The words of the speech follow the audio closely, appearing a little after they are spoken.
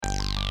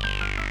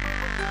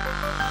What's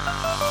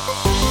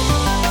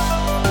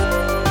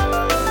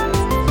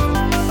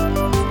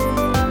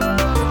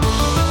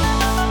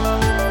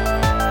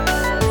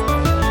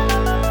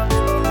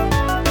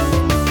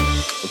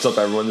up,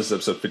 everyone? This is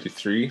episode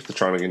 53 of the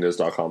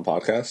TorontoGameDays.com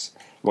podcast.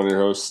 I'm one of your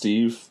hosts,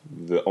 Steve,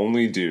 the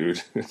only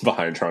dude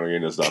behind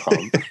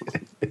TorontoGameDays.com.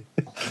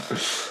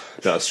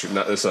 No,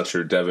 that's not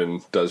true.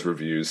 Devin does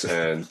reviews,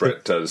 and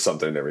Brett does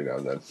something every now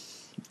and then,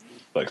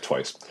 like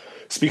twice.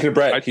 Speaking of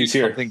Brett, he's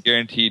here. Something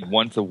guaranteed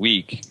once a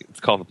week. It's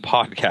called a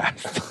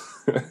podcast.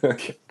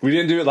 We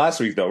didn't do it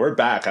last week, though. We're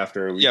back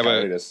after a week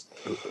hiatus.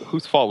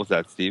 Whose fault was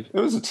that, Steve? It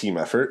was a team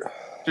effort.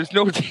 There's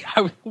no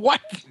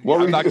what?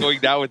 I'm not going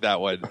down with that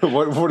one.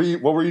 What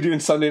were you doing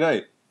Sunday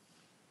night?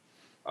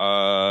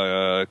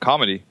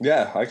 Comedy.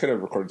 Yeah, I could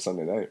have recorded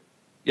Sunday night.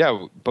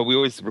 Yeah, but we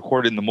always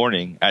record in the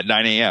morning at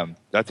 9 a.m.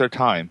 That's our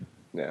time.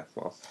 Yeah,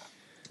 well.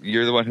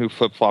 You're the one who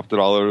flip-flopped it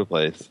all over the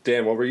place.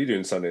 Dan, what were you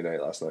doing Sunday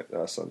night last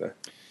Sunday?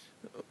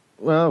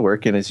 Well,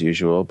 working as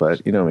usual,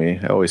 but you know me,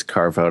 I always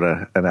carve out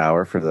an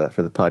hour for the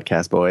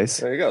podcast boys.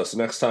 There you go. So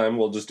next time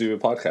we'll just do a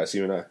podcast,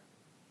 you and I.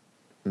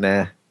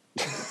 Nah.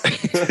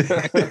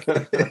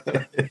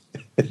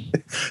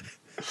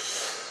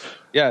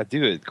 Yeah,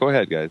 do it. Go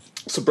ahead, guys.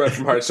 So Brett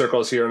from Hard Circle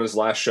is here on his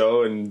last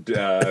show, and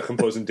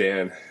Composing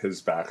Dan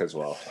is back as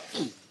well.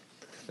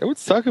 It would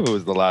suck if it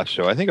was the last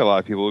show. I think a lot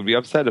of people would be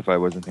upset if I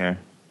wasn't here.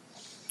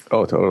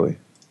 Oh, totally.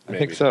 I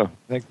think so. I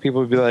think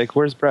people would be like,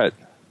 where's Brett?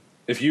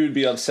 If you would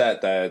be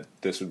upset that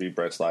this would be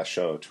Brett's last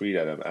show, tweet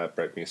at him at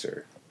Brett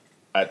Meeser,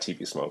 at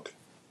TP Smoke.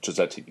 Just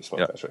at TP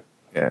Smoke, actually.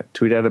 Yeah,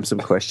 tweet at him some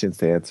questions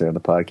to answer on the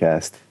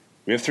podcast.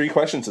 We have 3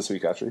 questions this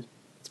week, actually.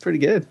 It's pretty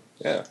good.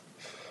 Yeah.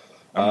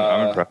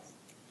 I'm impressed.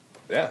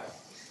 Yeah.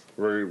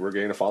 We're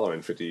getting a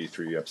following,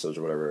 53 episodes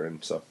or whatever,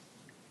 and so.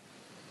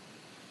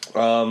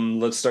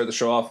 Let's start the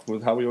show off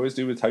with how we always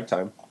do with Hype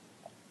Time.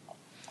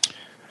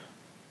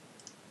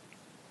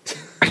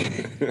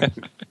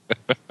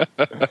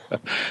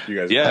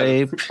 You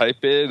guys,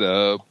 hype it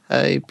up.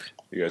 Hype.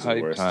 You guys are the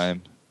Hype worst.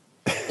 time.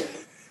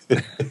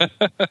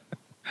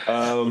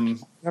 Having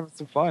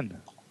some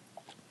fun.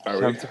 Are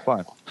we? Having some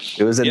fun.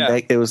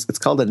 It was it's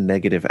called a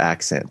negative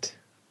accent.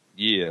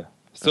 Yeah.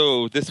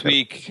 So this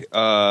week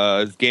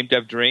is Game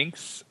Dev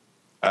Drinks,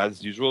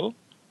 as usual.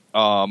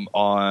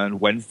 On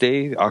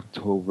Wednesday,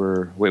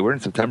 we're in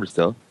September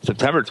still.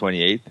 September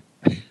 28th.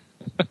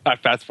 I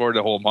fast forward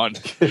the whole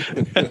month.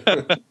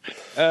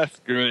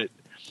 Screw it.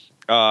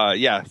 So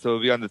it'll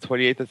be on the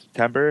 28th of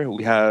September.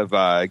 We have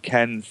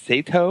Ken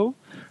Sato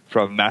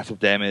from Massive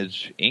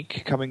Damage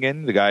Inc. coming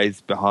in. The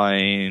guy's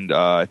behind,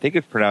 I think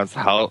it's pronounced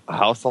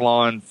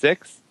Halcyon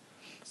 6,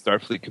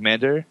 Starfleet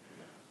Commander.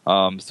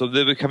 So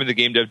they'll be coming to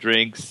Game Dev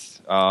Drinks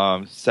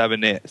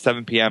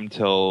 7 p.m.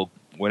 till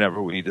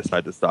whenever we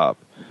decide to stop.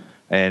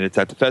 And it's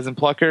at the Pheasant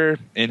Plucker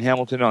in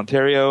Hamilton,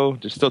 Ontario.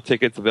 There's still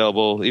tickets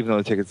available, even though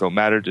the tickets don't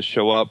matter. Just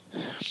show up.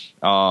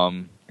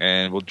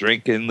 And we'll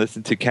drink and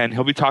listen to Ken.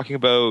 He'll be talking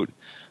about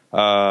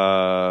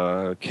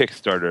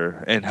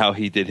Kickstarter and how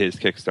he did his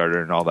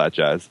Kickstarter and all that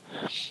jazz.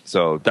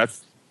 So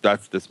that's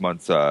this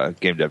month's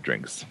Game Dev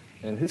Drinks.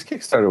 And his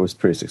Kickstarter was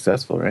pretty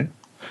successful, right?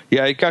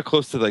 Yeah, it got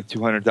close to like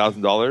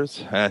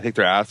 $200,000, and I think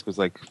their ask was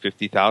like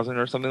 $50,000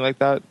 or something like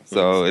that.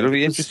 So it'll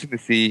be interesting to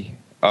see,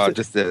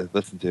 just to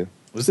listen to.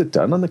 Was it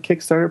done on the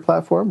Kickstarter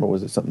platform, or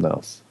was it something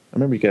else? I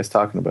remember you guys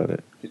talking about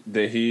it.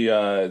 They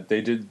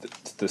did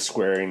the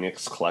Square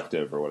Enix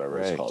Collective or whatever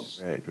it's called.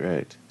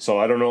 Right. So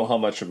I don't know how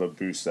much of a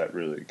boost that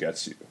really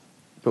gets you.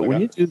 But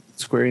when you do the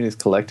Square Enix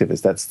Collective,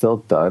 is that still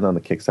done on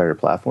the Kickstarter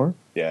platform?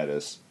 Yeah, it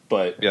is.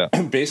 But yeah.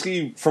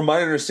 Basically, from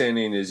my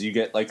understanding, is you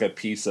get like a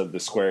piece of the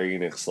Square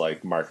Enix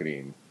like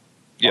marketing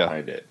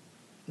behind it.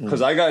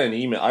 Because I got an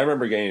email. I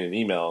remember getting an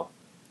email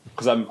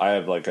because I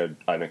have like an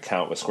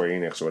account with Square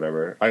Enix or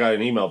whatever. I got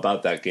an email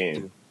about that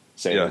game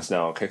saying it's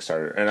now on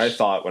Kickstarter, and I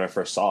thought when I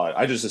first saw it,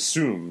 I just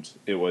assumed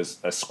it was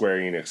a Square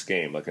Enix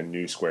game, like a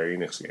new Square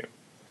Enix game.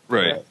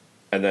 Right.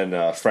 And then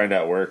a friend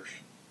at work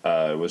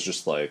was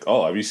just like,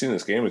 "Oh, have you seen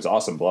this game? It's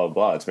awesome. Blah blah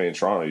blah. It's made in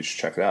Toronto. You should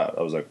check it out."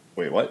 I was like,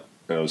 "Wait, what?"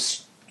 And I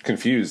was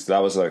confused.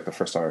 That was like the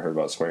first time I heard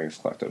about Square Enix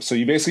Collective. So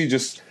you basically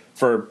just,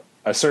 for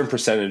a certain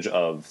percentage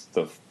of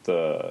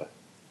the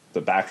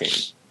backing,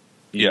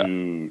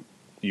 you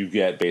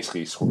get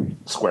basically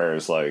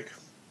Square's like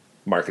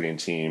marketing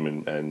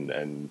team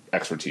and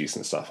expertise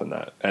and stuff in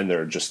that, and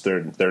they're just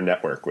their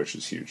network, which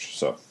is huge.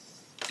 So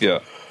yeah.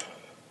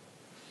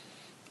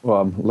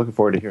 Well, I'm looking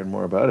forward to hearing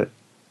more about it.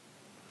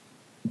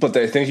 But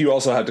I think you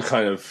also had to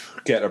kind of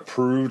get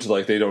approved.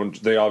 Like they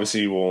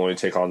obviously will only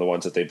take on the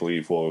ones that they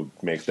believe will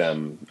make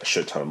them a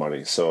shit ton of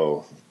money.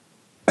 So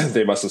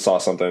they must have saw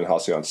something in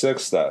Halcyon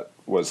 6 that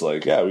was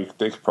like, yeah,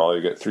 they could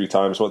probably get 3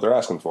 times what they're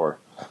asking for.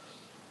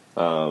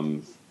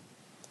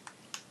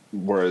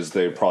 Whereas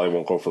they probably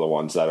won't go for the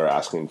ones that are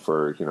asking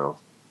for,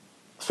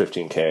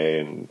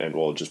 $15K and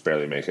will just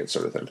barely make it,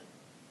 sort of thing.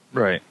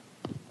 Right.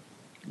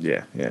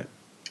 Yeah.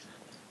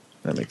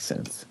 That makes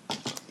sense.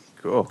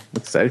 Cool.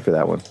 I'm excited for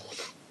that one.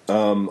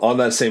 On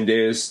that same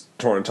day as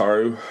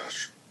Torontaru,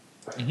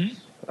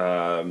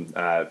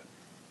 at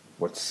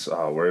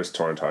where's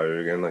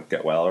Toronto again? Like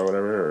Get Well or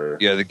whatever? Or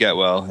Yeah, the Get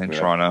Well in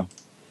Toronto.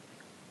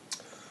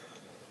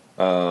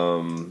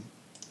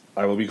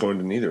 I will be going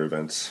to neither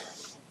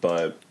events,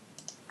 but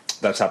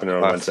that's happening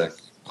on Wednesday.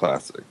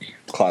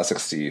 Classic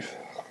Steve.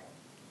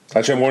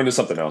 Actually, I'm going to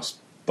something else,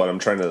 but I'm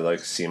trying to like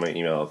see my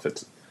email if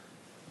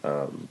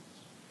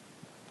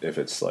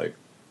it's like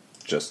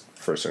just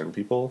for certain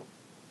people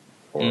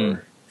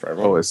or for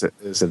everyone. Oh, is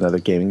it another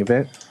gaming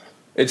event?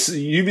 It's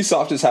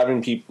Ubisoft is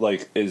having people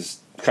is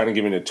kind of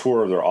giving a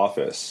tour of their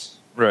office,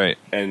 right?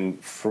 And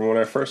from when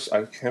I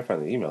can't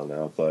find the email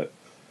now, but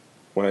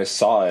when I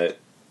saw it,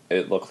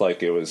 it looked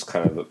like it was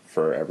kind of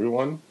for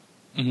everyone.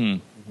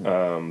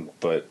 Mm-hmm.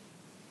 But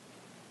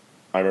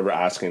I remember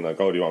asking like,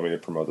 "Oh, do you want me to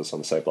promote this on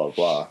the site?" Blah blah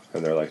blah,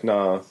 and they're like,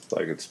 "No,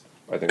 like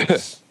I think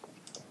it's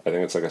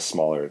like a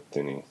smaller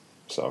thingy."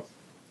 So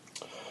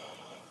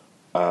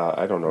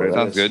I don't know. That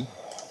sounds good.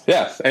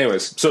 Yeah.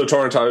 Anyways, so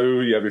Toronto,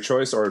 you have your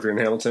choice, or if you're in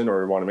Hamilton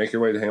or want to make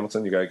your way to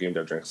Hamilton, you got Game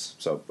Dev Drinks.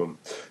 So boom.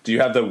 Do you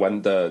have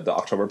the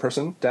October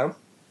person down?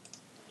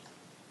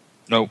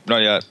 Nope,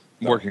 not yet.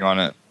 I'm working on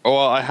it. Oh,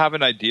 well, I have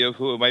an idea of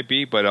who it might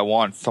be, but I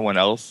want someone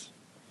else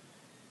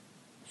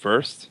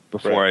first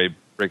before I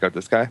break out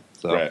this guy.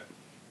 So,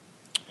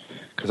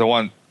 because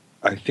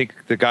I think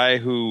the guy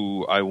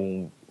who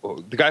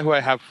I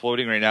have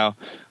floating right now,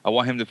 I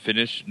want him to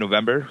finish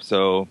November.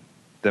 So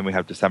then we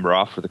have December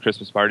off for the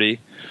Christmas party.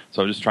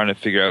 So I'm just trying to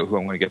figure out who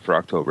I'm going to get for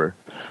October.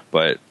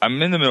 But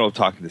I'm in the middle of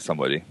talking to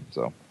somebody.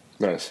 So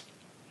nice.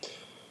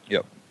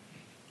 Yep.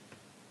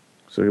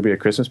 So it'll be a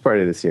Christmas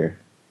party this year.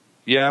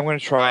 Yeah, I'm going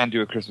to try and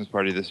do a Christmas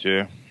party this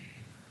year.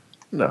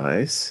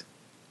 Nice.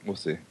 We'll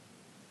see.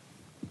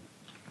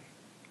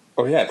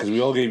 Oh, yeah, because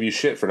we all gave you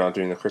shit for not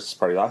doing the Christmas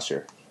party last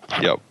year.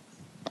 Yep.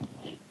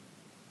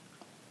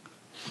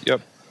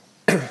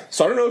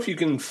 So I don't know if you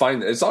can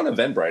find it's on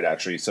Eventbrite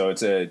actually. So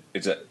it's a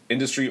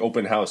industry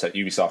open house at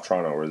Ubisoft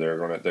Toronto where they're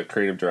going to the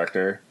creative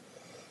director,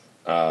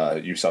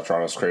 Ubisoft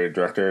Toronto's creative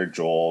director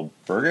Joel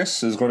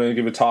Burgess is going to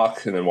give a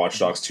talk, and then Watch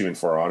Dogs 2 and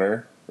For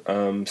Honor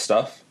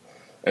stuff.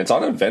 And it's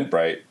on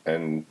Eventbrite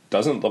and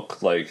doesn't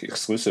look like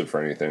exclusive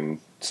for anything.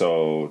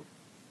 So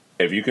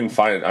if you can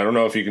find it, I don't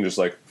know if you can just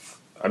like,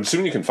 I'm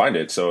assuming you can find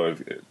it. So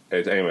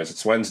anyways,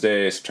 it's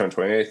Wednesday, September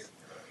 28th,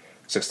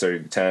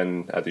 6:30 to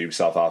 10 at the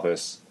Ubisoft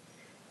office.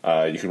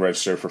 You can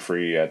register for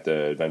free at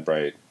the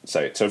Eventbrite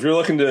site. So if you're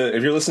listening to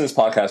this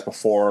podcast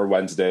before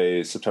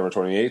Wednesday, September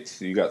 28th,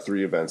 you got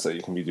 3 events that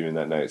you can be doing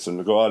that night.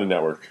 So go out and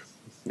network,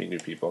 meet new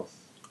people,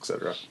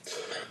 etc.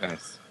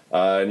 Nice.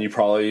 And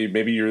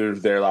maybe you were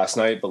there last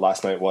night, but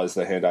last night was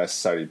the Hand-Eye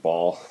Society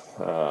Ball,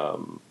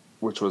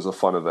 which was a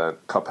fun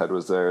event. Cuphead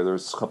was there. There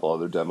was a couple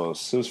other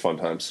demos. It was fun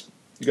times.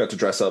 You got to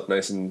dress up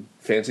nice and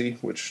fancy,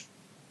 which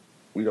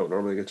we don't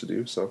normally get to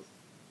do. So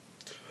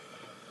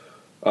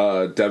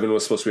Devin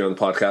was supposed to be on the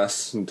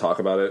podcast and talk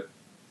about it,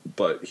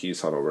 but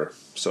he's hungover.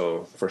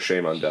 So for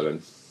shame on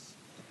Devin.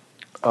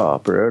 Oh,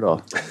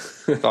 brutal.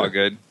 It's all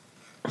good.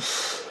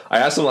 I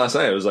asked him last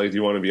night. I was like, "Do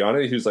you want to be on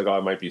it?" He was like, "Oh, I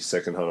might be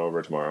sick and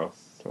hungover tomorrow."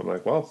 I'm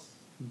like, "Well,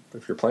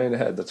 if you're playing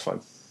ahead, that's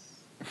fine."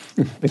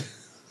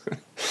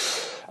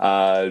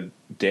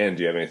 Dan,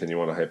 do you have anything you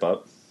want to hype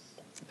up?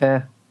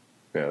 Yeah,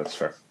 that's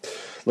fair.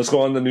 Let's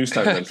go on the news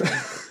time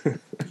then.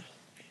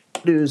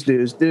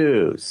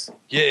 News.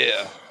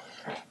 Yeah.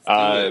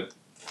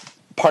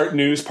 Part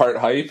news, part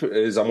hype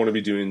is I'm going to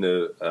be doing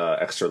the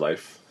Extra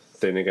Life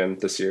thing again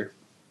this year.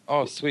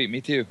 Oh, sweet.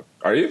 Me too.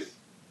 Are you?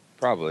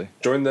 Probably.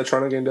 Join the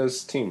Toronto Game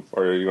Devs team,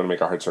 or are you going to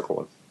make a Hard Circle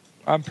one?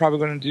 I'm probably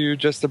going to do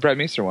just the Brett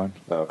Meester one.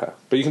 Oh, okay.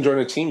 But you can join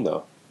a team,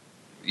 though.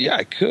 Yeah,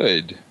 I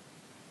could.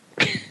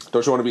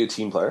 Don't you want to be a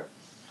team player?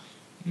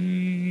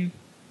 Mm.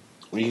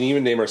 We can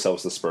even name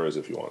ourselves the Spurs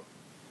if you want.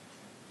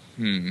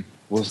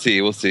 We'll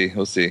see.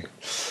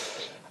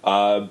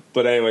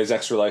 But anyways,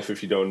 Extra Life,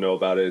 if you don't know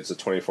about it, it's a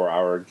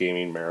 24-hour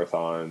gaming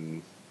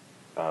marathon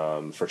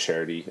for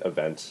charity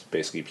event.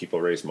 Basically, people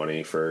raise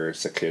money for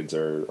sick kids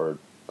or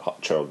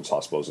children's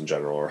hospitals in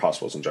general, or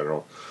hospitals in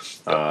general,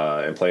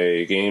 and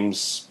play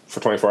games for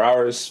 24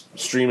 hours,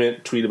 stream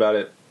it, tweet about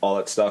it, all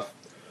that stuff.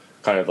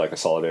 Kind of like a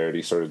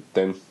solidarity sort of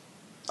thing.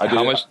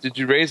 How much did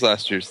you raise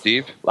last year,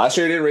 Steve? Last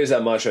year I didn't raise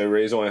that much. I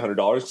raised only $100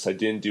 because I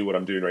didn't do what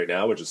I'm doing right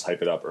now, which is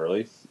hype it up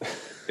early.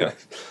 Yeah.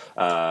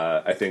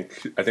 I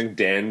think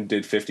Dan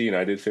did 50 and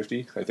I did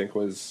 50. I think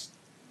was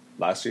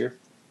last year.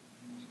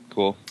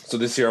 Cool. So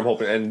this year I'm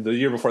hoping, and the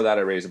year before that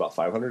I raised about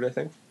 500. I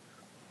think.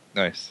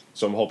 Nice.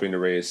 So I'm hoping to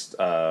raise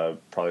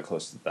probably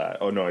close to that.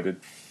 Oh no, I did.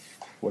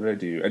 What did I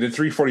do? I did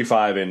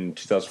 345 in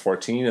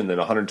 2014 and then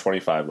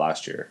 125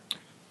 last year.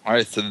 All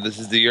right, so this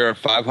is the year of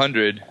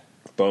 500.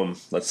 Boom.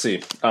 Let's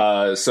see.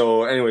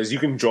 So anyways, you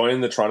can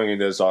join the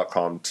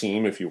TorontoGameDevs.com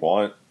team if you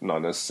want.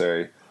 Not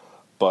necessary.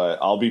 But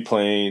I'll be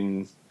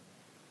playing.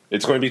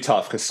 It's going to be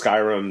tough because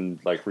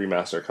Skyrim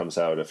remaster comes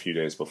out a few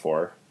days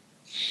before,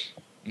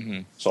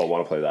 so I'll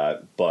want to play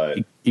that. But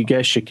you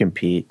guys should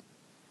compete.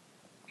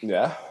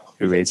 Yeah,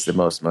 who raised the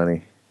most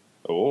money?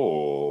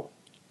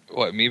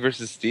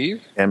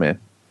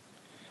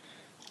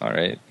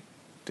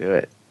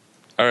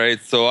 All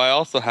right, so I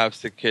also have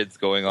sick kids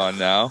going on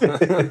now.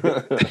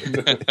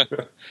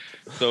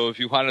 So if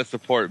you want to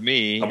support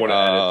me, I'm going to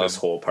edit this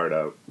whole part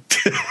out.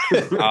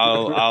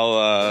 all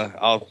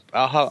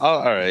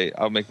right.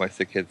 I'll make my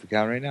sick kids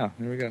account right now.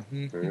 Here we go.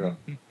 There you go.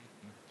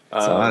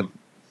 on.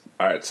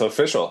 All right, so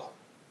official.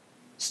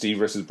 Steve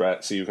versus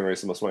Brett, so you can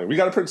raise the most money. We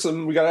got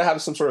to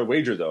have some sort of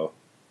wager though.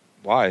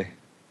 Why?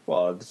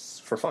 Well, it's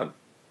for fun.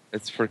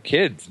 It's for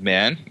kids,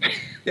 man.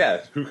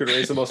 Yeah, who can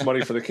raise the most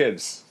money for the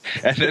kids?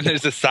 And then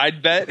there's a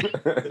side bet.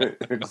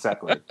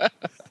 Exactly.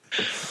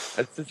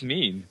 That's just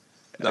mean.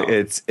 No.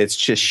 It's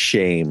just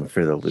shame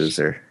for the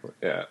loser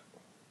Yeah.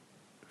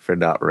 for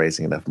not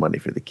raising enough money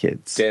for the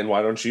kids. Dan,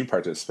 why don't you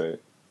participate?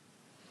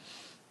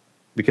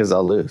 Because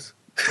I'll lose.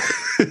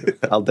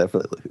 I'll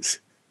definitely lose.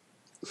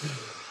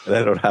 And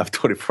I don't have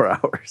 24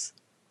 hours.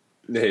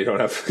 Yeah, you don't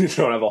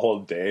have a whole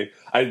day.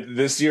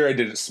 This year I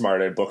did it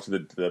smart. I booked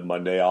the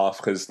Monday off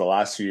because the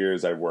last few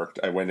years I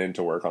went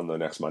into work on the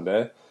next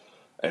Monday,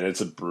 and it's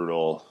a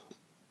brutal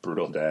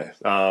day.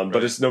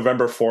 But it's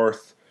November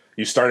 4th.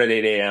 You start at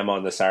 8 a.m.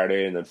 on the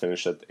Saturday and then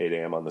finish at 8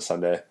 a.m. on the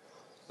Sunday.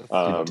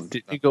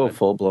 Did you go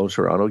full blown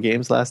Toronto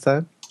games last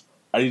time?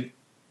 I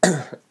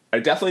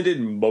definitely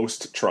did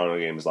most Toronto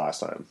games last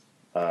time.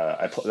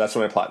 That's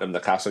when I platinumed the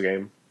Castle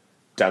game.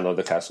 Download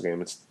the Castle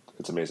game. It's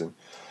amazing.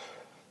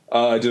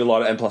 I did a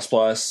lot of N++,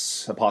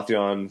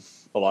 Apotheon,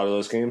 a lot of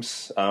those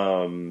games.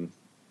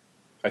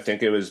 I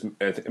think it was,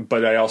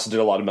 but I also did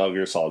a lot of Metal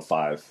Gear Solid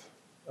 5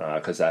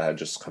 because that had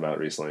just come out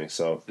recently.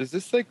 So Does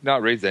this like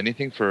not raise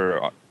anything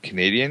for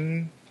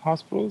Canadian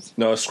hospitals?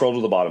 no, scroll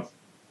to the bottom.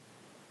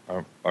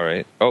 All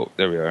right. Oh,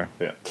 there we are.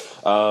 Yeah.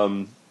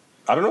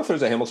 I don't know if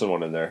there's a Hamilton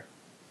one in there.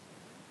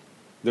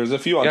 There's a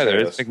few on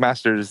There is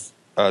McMaster's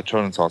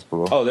Children's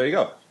Hospital. Oh, there you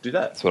go. Do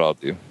that. That's what I'll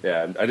do.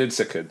 Yeah, I did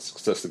Sick Kids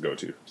because that's the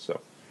go-to.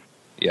 So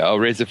Yeah, I'll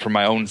raise it for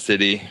my own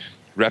city.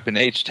 Reppin'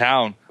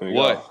 H-Town. there you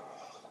What? go.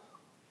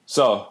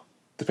 So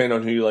depending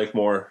on who you like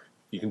more,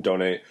 you can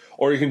donate,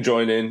 or you can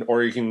join in,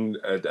 or you can,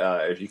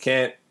 if you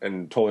can't,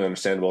 and totally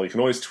understandable, you can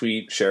always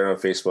tweet, share on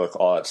Facebook,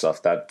 all that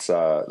stuff. That's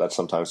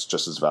sometimes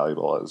just as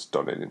valuable as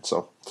donating.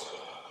 So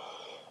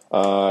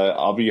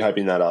I'll be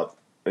hyping that up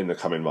in the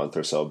coming month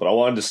or so. But I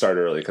wanted to start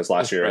early because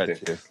last year, I Brett,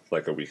 think, too.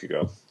 like a week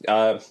ago.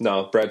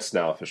 No, Brett's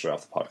now officially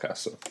off the podcast.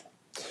 So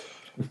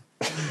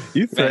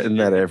You threaten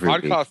that every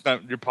week. Your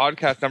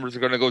podcast numbers are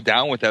going to go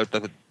down without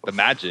the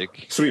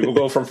magic. sweet, we'll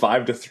go from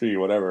 5 to 3,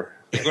 whatever.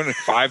 You're going to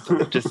 5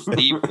 to just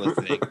Steve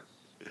listening.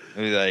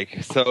 And be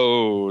like,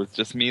 so it's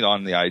just me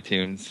on the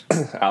iTunes.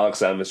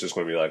 Alex M is just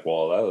going to be like,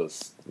 well,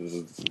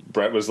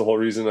 Brett was the whole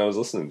reason I was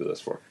listening to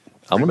this for.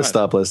 I'm going to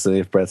stop listening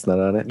if Brett's not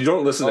on it. You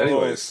don't listen Oh.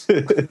 anyways.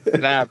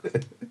 Snap.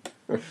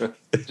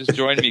 Just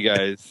join me,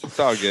 guys. It's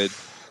all good.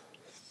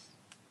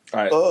 All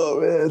right. Oh,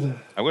 man.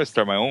 I'm going to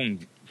start my own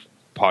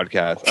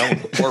podcast. I own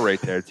 4 right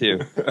there,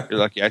 too. You're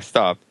lucky I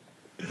stopped.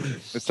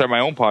 Let's start my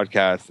own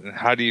podcast. And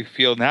how do you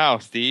feel now,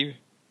 Steve?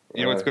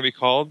 You know what it's going to be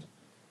called?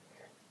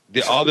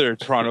 The Other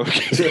Toronto.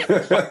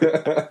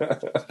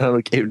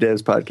 Toronto Game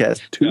Devs Podcast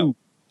 2.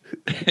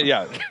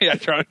 yeah,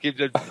 Toronto Game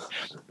Jam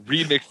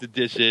Remixed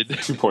Edition.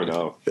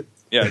 2.0.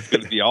 Yeah, it's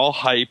going to be all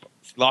hype,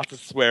 lots of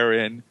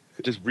swearing,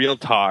 just real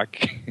talk.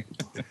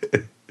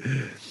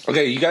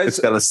 Okay, you guys, It's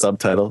got a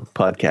subtitle,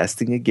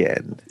 Podcasting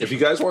Again. if you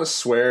guys want to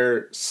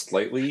swear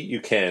slightly, you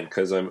can,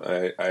 because I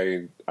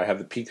have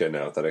the Pika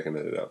now that I can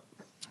edit out.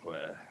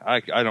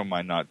 I don't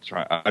mind not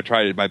trying. I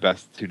tried my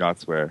best to not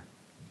swear.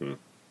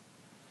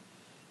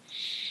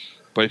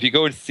 But if you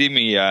go and see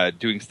me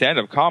doing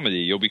stand-up comedy,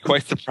 you'll be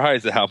quite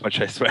surprised at how much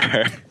I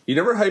swear. You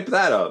never hype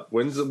that up.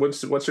 What's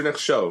your next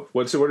show?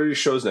 What are your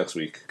shows next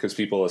week? Because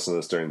people listen to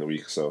this during the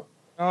week. So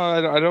I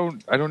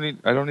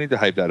don't need to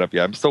hype that up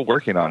yet. I'm still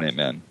working on it,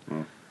 man.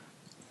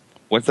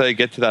 Once I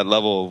get to that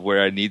level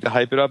where I need to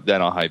hype it up,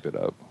 then I'll hype it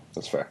up.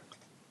 that's fair.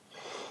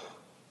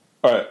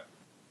 All right,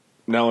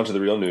 now on to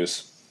the real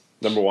news.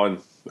 Number one,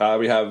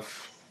 we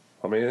have,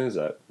 how many is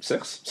that?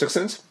 6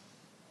 cents.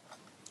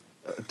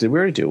 Did we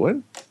already do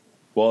one?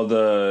 Well,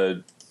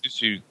 the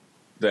Sushi.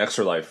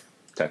 Extra Life,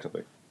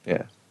 technically,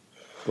 Yeah.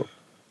 but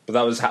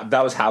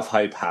that was half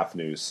hype, half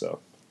news. So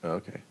Oh,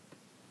 okay.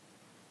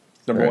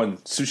 number Right. one,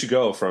 Sushi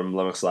Go from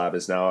Lumix Lab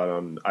is now out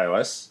on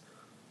iOS.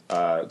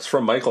 It's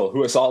from Michael,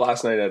 who I saw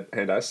last night at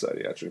Hand Eye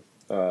Society. Actually,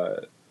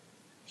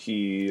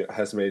 he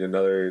has made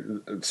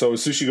another. So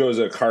Sushi Go is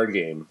a card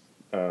game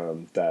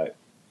that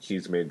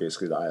he's made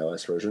basically the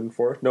iOS version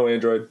for. No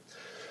Android.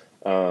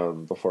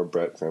 Before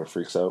Brett kind of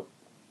freaks out.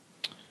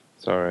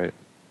 It's all right.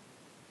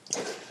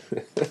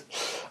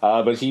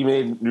 But he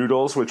made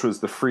Noodles, which was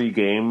the free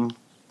game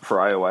for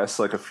iOS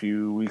like a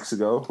few weeks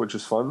ago, which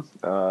is fun.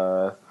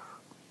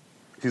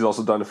 He's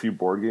also done a few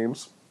board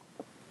games,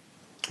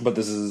 but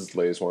this is his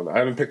latest one. I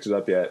haven't picked it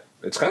up yet.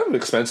 It's kind of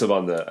expensive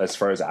as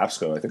far as apps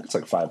go. I think it's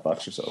like $5 or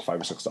so, $5 or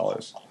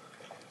 $6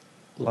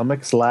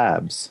 Lumix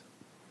Labs.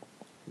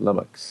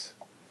 Lumix.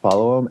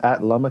 Follow him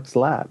at Lumix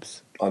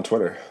Labs. on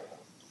Twitter.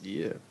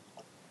 Yeah.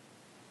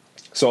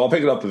 So I'll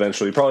pick it up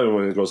eventually, probably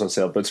when it goes on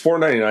sale. But it's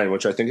 $4.99,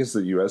 which I think is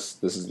the US.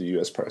 This is the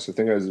US price. I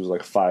think it was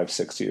like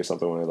 $5.60 or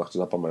something when I looked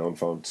it up on my own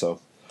phone. So,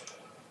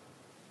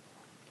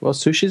 Well,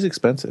 sushi's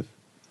expensive.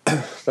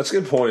 that's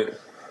a good point.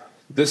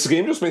 This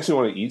game just makes me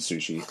want to eat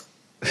sushi.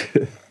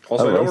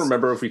 Also, I don't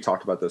remember if we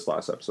talked about this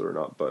last episode or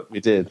not, but We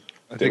did.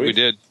 I think we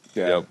did.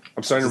 Yeah, Yep.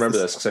 I'm starting to remember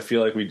this because I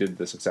feel like we did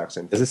this exact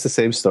same Is thing. this the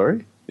same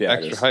story? Yeah, it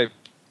Extra is. hype.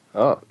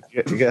 Oh,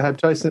 you get hyped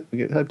twice. You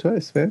get hyped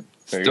twice, man.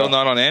 There you Still go.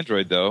 not on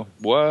Android though.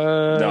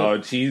 What? No,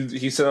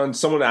 he said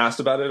someone asked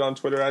about it on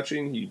Twitter.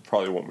 Actually, and he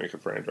probably won't make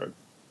it for Android.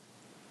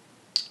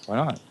 Why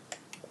not?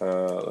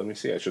 Let me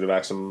see. I should have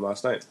asked him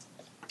last night.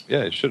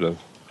 Yeah, it should have.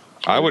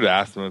 I would have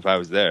asked him if I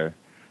was there,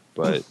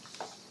 but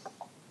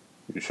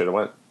You should have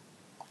went.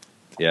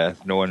 yeah,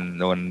 no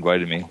one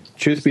invited me.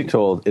 Truth be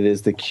told, it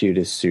is the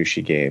cutest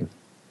sushi game.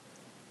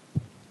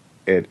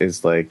 It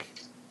is like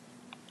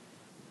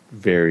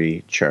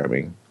very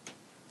charming.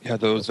 Yeah,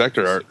 those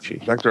vector art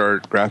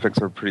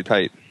graphics are pretty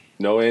tight.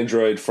 No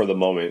Android for the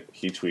moment.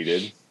 He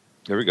tweeted,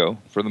 There we go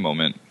for the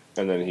moment.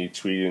 and then he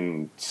tweeted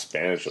in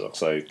Spanish. It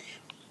looks like,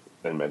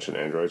 and mentioned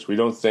Androids. We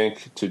don't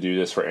think to do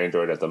this for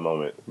Android at the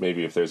moment.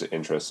 Maybe if there's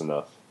interest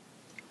enough.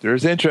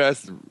 There's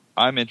interest.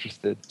 I'm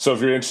interested. So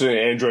if you're interested in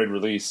Android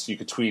release, you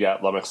could tweet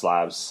at Lumix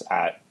Labs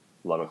and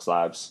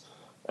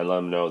let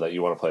them know that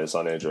you want to play this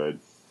on Android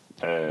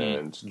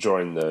and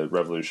join the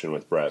revolution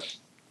with Brett.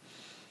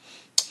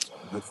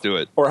 Let's do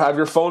it. Or have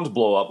your phones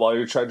blow up while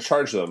you're trying to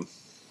charge them.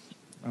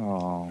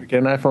 Oh, Get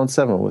an iPhone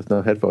 7 with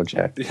no headphone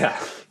jack. Yeah.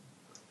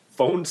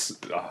 Phones,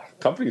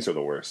 companies are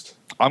the worst.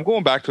 I'm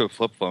going back to a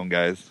flip phone,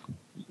 guys.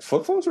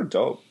 Flip phones are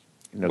dope.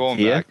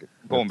 Going back.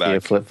 Going Nokia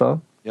back. flip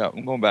phone. Yeah,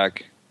 I'm going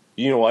back.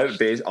 You know what?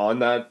 Based on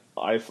that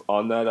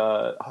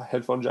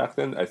headphone jack,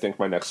 then I think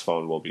my next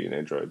phone will be an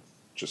Android,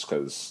 just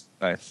because.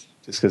 Nice.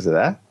 Just because of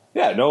that?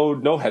 Yeah,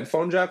 no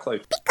headphone jack.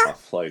 Like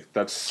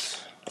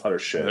that's utter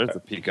shit. There's a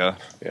Pika.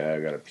 Yeah, I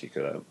got a peek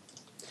of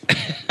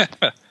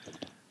that.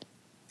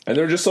 And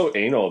they're just so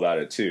anal about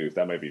it too.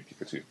 That might be a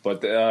peek too.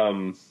 But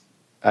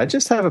I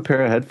just have a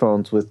pair of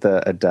headphones with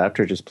the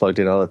adapter just plugged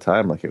in all the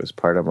time, like it was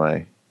part of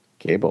my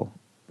cable.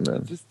 And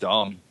then Just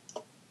dumb.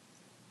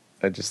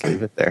 I just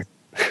leave it there.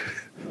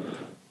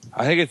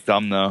 I think it's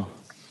dumb though.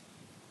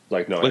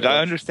 like no, Like I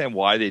understand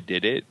why they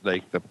did it,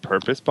 like the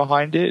purpose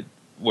behind it,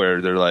 where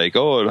they're like,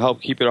 "Oh, it'll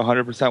help keep it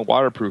 100%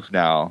 waterproof."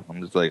 Now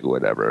I'm just like,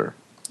 whatever.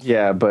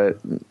 Yeah, but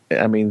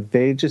I mean,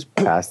 they just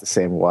passed the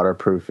same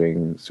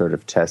waterproofing sort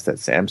of test that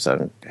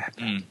Samsung,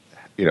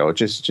 you know,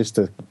 just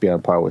to be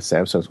on par with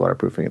Samsung's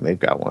waterproofing, and they've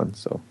got one.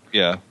 So,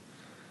 Yeah,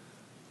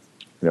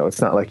 you know, it's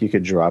not like you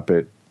could drop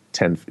it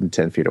 10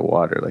 feet of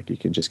water. Like you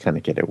can just kind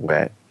of get it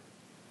wet.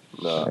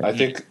 No, I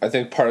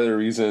think part of the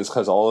reason is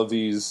because all of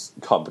these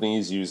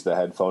companies use the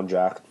headphone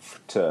jack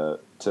to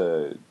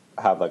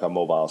have like a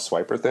mobile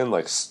swiper thing,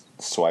 like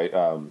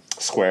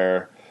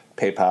Square,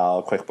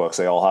 PayPal, QuickBooks.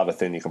 They all have a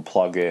thing you can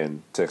plug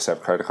in to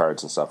accept credit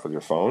cards and stuff with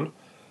your phone,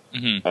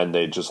 and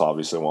they just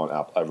obviously want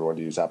everyone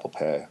to use Apple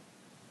Pay.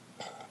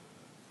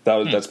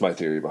 That's my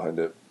theory behind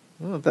it.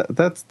 Well, well,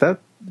 it's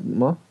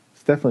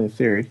definitely a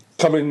theory.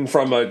 Coming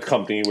from a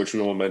company which we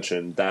won't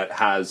mention that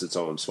has its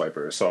own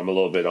swiper, so I'm a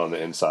little bit on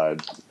the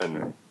inside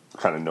and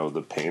kind of know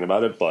the pain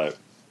about it. But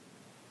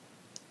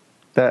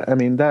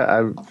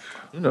Who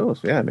knows?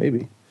 Yeah,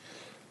 maybe.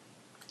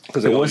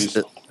 because It was.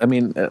 I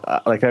mean,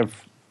 like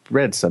I've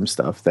read some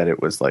stuff that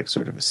it was like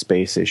sort of a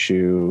space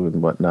issue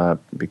and whatnot,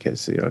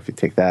 because you know if you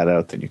take that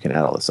out, then you can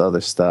add all this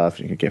other stuff,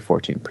 and you can get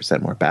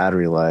 14% more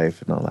battery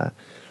life and all that.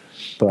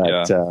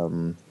 But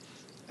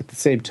at the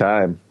same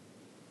time,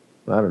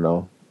 I don't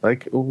know.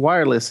 Like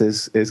wireless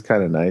is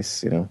kind of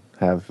nice, you know.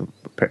 Have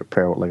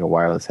pair like a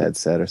wireless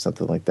headset or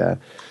something like that.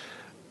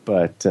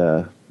 But I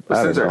those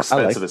don't things are know.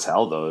 expensive as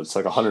hell, though. It's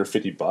like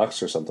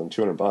 $150 or something,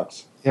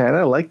 $200. Yeah, and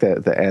I like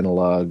the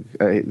analog.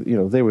 You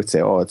know, they would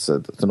say, "Oh, it's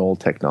an old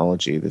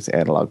technology, this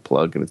analog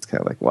plug," and it's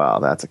kind of like, "Wow,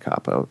 that's a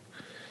cop out,"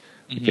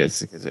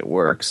 because it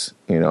works.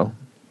 You know,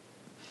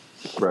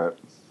 Right.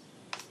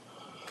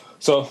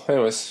 So,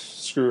 anyways,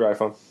 screw your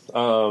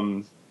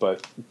iPhone.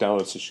 But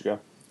download Sushi Go.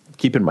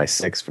 keeping my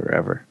 6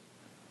 forever.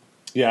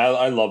 Yeah,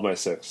 I love my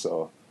 6.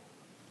 So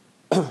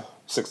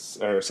 6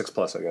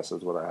 Plus, I guess,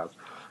 is what I have.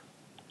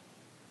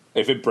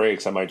 If it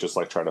breaks, I might just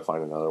like try to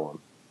find another one.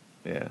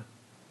 Yeah.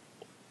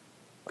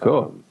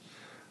 Cool.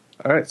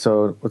 All right.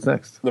 So what's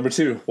next? Number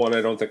 2, one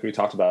I don't think we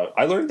talked about.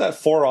 I learned that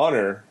For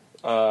Honor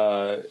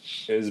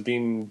is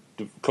being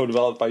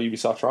co-developed by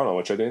Ubisoft Toronto,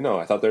 which I didn't know.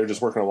 I thought they were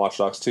just working on Watch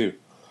Dogs 2.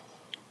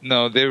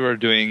 no, they were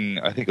doing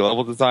I think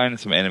level design and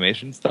some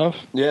animation stuff.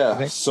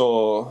 Yeah,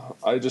 so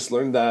I just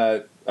learned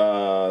that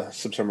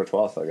September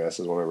 12th, I guess,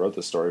 is when I wrote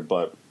this story.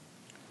 But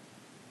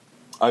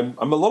I'm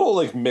a little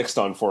like mixed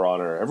on For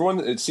Honor.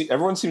 Everyone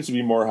seems to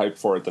be more hyped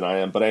for it than I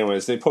am. But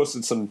anyways, they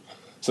posted some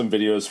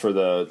videos for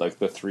the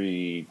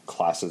 3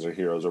 classes or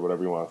heroes or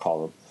whatever you want to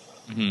call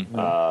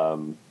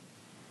them.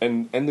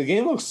 And the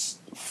game looks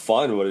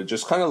fun, but it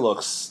just kind of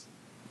looks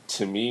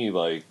to me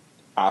like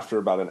after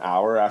about an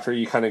hour, after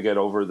you kind of get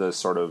over the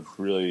sort of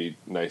really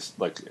nice,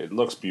 like it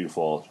looks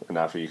beautiful, and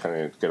after you kind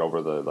of get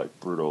over the like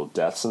brutal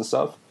deaths and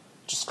stuff,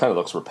 it just kind of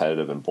looks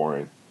repetitive and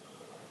boring.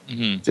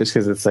 Mm-hmm. Just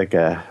because it's like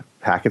a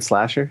hack and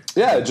slasher.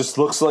 Yeah, it just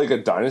looks like a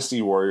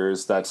Dynasty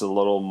Warriors that's a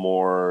little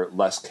more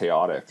less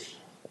chaotic.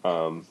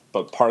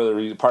 But part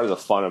of the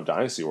fun of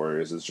Dynasty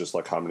Warriors is just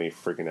like how many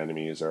freaking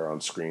enemies are on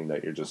screen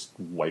that you're just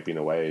wiping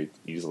away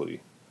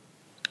easily.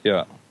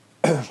 Yeah.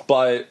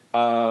 But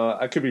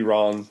I could be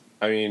wrong.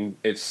 I mean,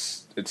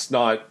 it's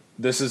not.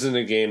 This isn't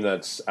a game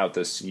that's out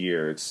this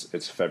year.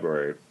 It's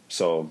February,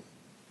 so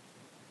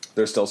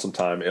there's still some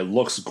time. It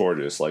looks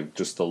gorgeous, like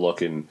just the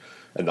look and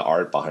the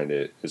art behind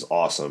it is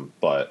awesome.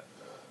 But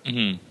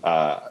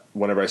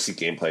whenever I see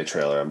gameplay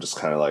trailer, I'm just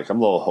kind of like I'm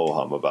a little ho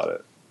hum about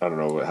it. I don't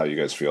know how you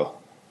guys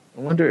feel.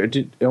 I wonder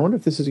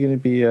if this is going to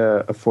be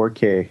a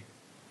 4K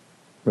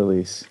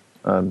release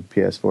on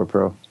PS4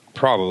 Pro.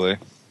 Probably.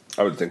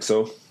 I would think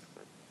so.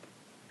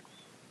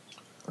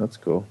 That's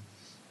cool.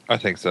 I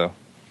think so.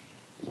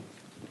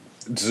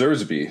 It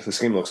deserves to be. This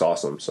game looks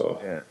awesome. So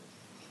Yeah,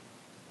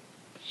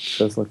 it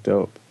does look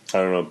dope. I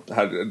don't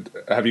know.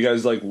 Have you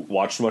guys like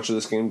watched much of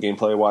this game,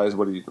 gameplay wise?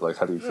 What do you like?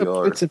 How do you feel?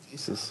 Or? Bits and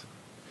pieces.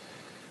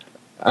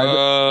 I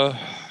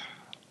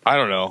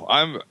don't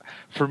know.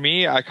 For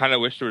me, I kind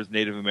of wish there was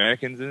Native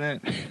Americans in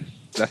it.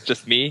 That's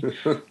just me,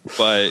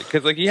 but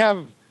because like you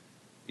have,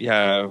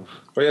 well,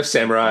 you have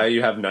samurai,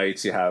 you have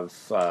knights, you have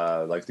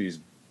like these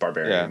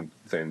barbarian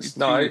things.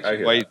 No, I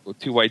hear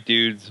two white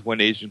dudes,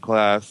 one Asian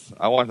class.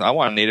 I want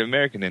a Native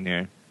American in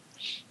here,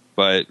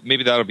 but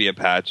maybe that'll be a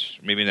patch,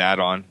 maybe an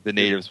add-on. The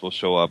natives will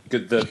show up.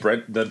 Get the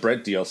Brett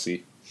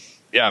DLC.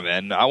 Yeah,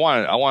 man. I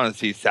want to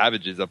see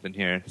savages up in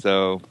here.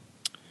 So,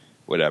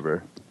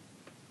 whatever.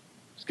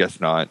 Just guess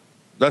not.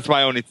 That's the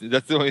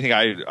only thing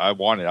I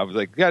wanted. I was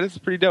like, yeah, this is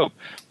pretty dope.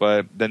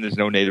 But then there's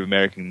no Native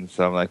Americans,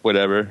 so I'm like,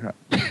 whatever.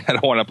 I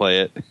don't want to play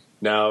it.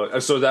 Now,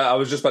 so that I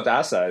was just about to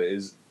ask that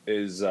is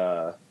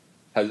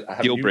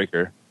Deal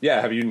breaker.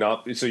 Have you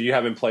not? So you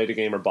haven't played a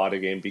game or bought a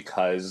game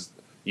because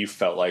you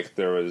felt like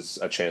there was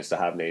a chance to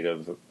have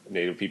native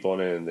people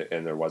in it,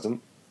 and there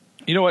wasn't.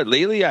 You know what?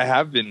 Lately, I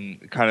have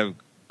been kind of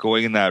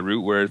going in that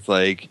route where it's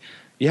like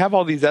you have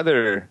all these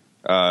other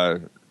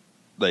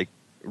like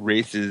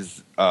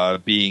races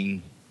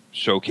being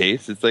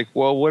showcased. It's like,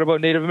 well, what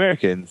about Native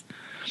Americans?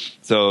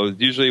 So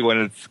usually when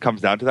it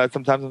comes down to that,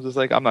 sometimes I'm just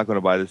like, I'm not going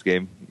to buy this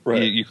game.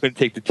 Right. You couldn't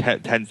take the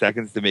 10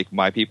 seconds to make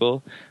my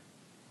people.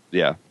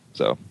 Yeah,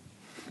 so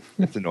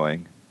it's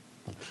annoying.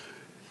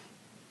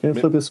 Can I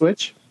flip the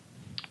switch?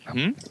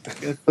 Hmm?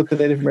 Can I flip the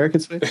Native American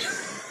switch?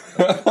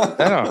 I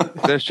don't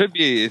know. There should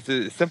be. It's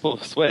a simple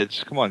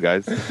switch. Come on,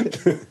 guys.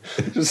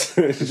 just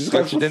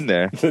Switch it in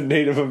there. The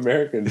Native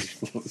American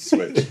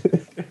switch.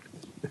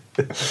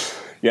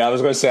 Yeah, I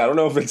was going to say I don't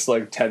know if it's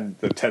like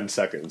 10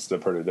 seconds to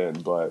put it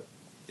in, but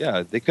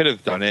Yeah, they could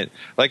have done it.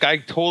 Like, I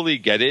totally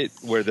get it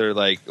where they're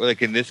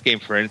like in this game,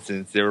 for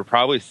instance, they were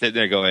probably sitting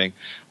there going,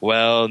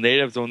 well,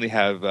 natives only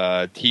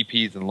have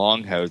teepees and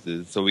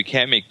longhouses, so we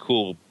can't make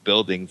cool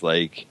buildings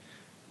like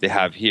they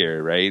have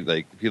here, right?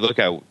 Like, if you look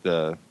at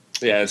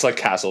yeah, it's like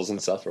castles and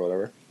stuff or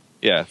whatever.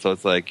 Yeah, so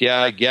it's like,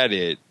 yeah, I get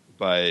it,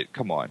 but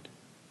come on.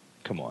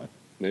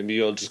 Maybe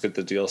you'll just get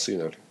the DLC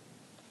then.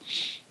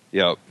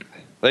 Yep.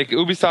 Like,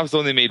 Ubisoft's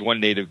only made one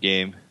native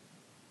game,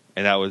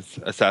 and that was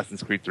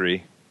Assassin's Creed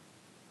 3.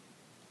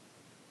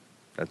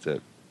 That's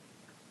it.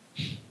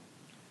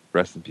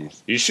 Rest in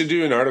peace. You should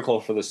do an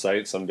article for the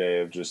site someday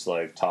of just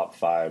like top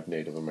 5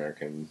 Native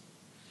American.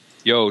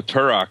 Yo,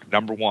 Turok,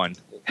 #1.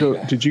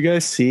 So, did you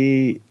guys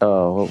see?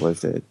 Oh, what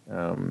was it?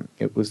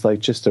 It was like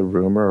just a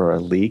rumor or a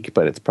leak,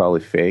 but it's probably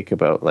fake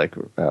about like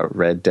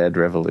Red Dead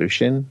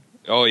Revolution.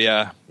 Oh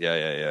yeah.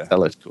 That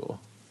looks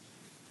cool.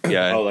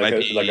 Yeah. Oh, like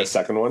a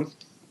second one.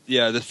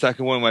 Yeah, the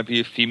second one might be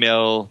a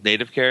female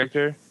native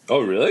character.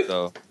 Oh, really?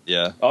 So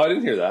yeah, Oh, I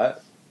didn't hear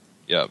that.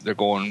 yeah, they're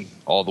going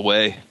all the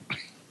way.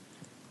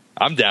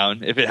 I'm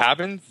down if it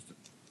happens.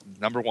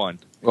 #1.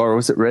 Or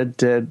was it Red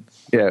Dead?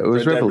 Yeah, it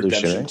was Red Dead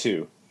Revolution. Redemption Right?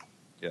 2.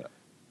 Yeah.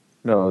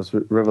 No, it was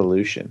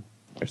Revolution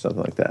or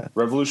something like that.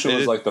 Revolution It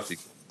was is- like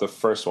the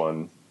first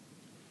one.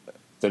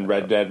 Then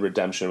Red Dead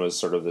Redemption was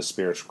sort of the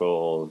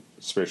spiritual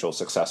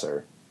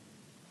successor.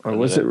 Or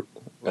was it?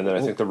 And then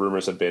I think the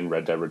rumors have been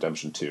Red Dead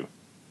Redemption 2.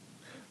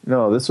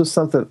 No, this was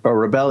something. Oh,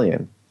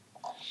 Rebellion.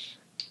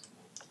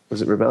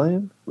 Was it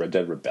Rebellion? Red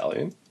Dead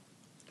Rebellion?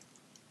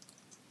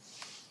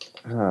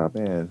 Oh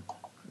man.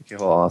 Okay,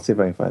 hold on. I'll see if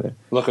I can find it.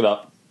 Look it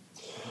up.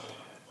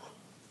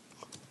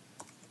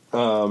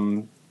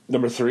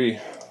 Number 3,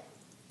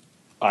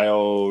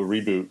 IO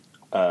Reboot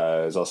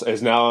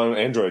is now on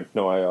Android.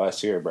 No iOS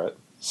here, Brett.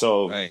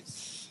 So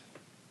Nice.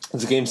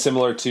 it's a game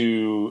similar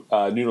to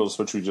Noodles,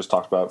 which we just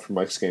talked about from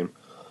Mike's game.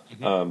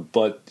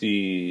 But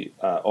the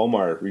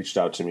Omar reached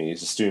out to me.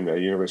 He's a student at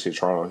University of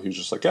Toronto. He was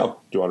just like, "Yo, do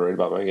you want to read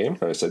about my game?"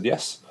 And I said,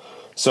 "Yes."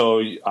 So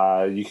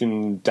you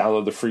can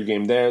download the free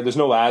game there. There's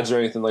no ads or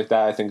anything like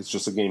that. I think it's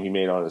just a game he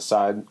made on his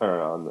side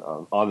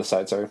or on the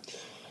side. Sorry.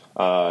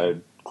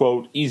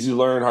 quote, easy to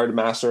learn, hard to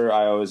master.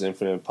 IO is an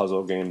infinite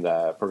puzzle game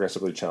that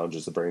progressively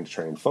challenges the brain to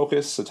train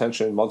focus,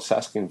 attention,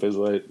 multitasking,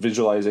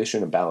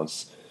 visualization, and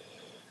balance.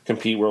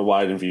 Compete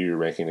worldwide and view your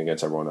ranking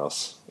against everyone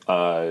else.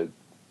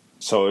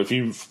 So if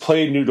you've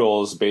played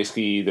Noodles,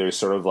 basically there's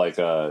sort of like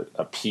a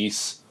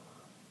piece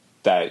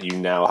that you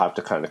now have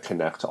to kind of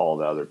connect all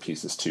the other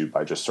pieces to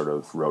by just sort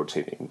of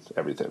rotating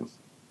everything.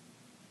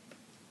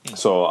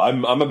 So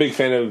I'm a big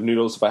fan of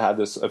Noodles. If I had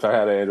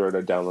Android,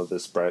 I'd download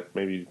this, Brett.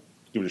 Maybe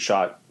give it a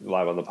shot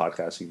live on the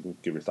podcast. You can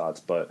give your thoughts.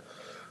 But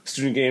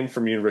student game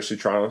from University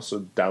of Toronto,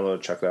 so download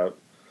it, check it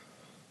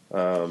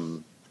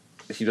out.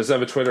 He doesn't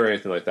have a Twitter or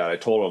anything like that. I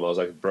told him, I was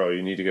like, bro,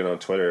 you need to get on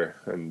Twitter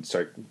and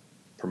start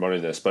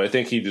promoting this. But I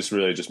think he just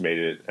really just made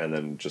it and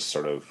then just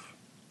sort of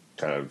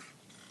kind of,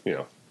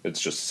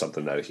 it's just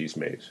something that he's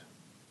made.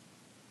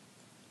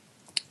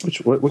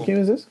 What game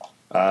is this?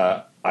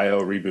 IO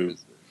Reboot.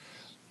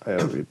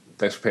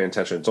 Thanks for paying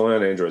attention. It's only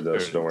on Android, though,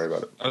 so don't worry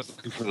about it. I was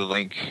looking for the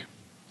link.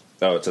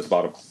 Oh, it's at the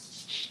bottom.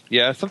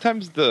 Yeah,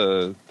 sometimes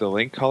the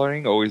link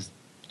coloring always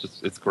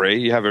just it's gray.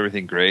 You have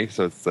everything gray,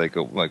 so it's like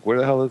where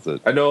the hell is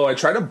it? I know. I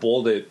try to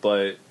bold it,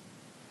 but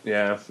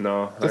yeah,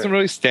 no, it doesn't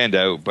really stand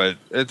out. But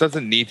it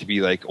doesn't need to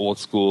be like old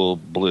school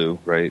blue,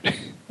 right?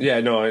 Yeah,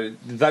 no,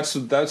 that's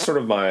sort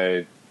of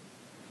my.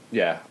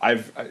 Yeah,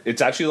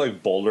 it's actually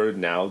like bolder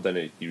now than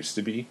it used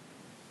to be.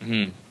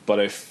 Mm-hmm. But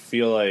I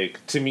feel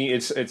like to me,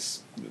 it's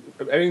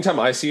anytime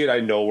I see it, I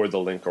know where the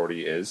link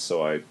already is.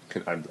 So I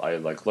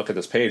like look at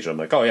this page. And I'm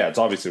like, oh yeah, it's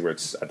obviously where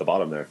it's at the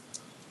bottom there.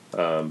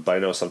 But I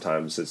know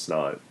sometimes it's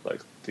not like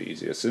the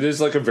easiest. It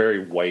is like a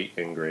very white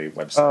and gray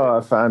website. Oh,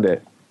 I found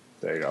it.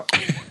 There you go.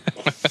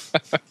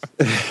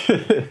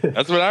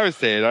 That's what I was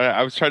saying.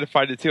 I was trying to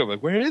find it too. I'm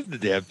like, where is the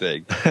damn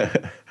thing?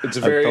 It's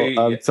a very.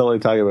 I'm totally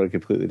talking about a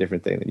completely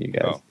different thing than you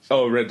guys.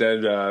 Oh, Red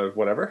Dead,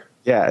 whatever.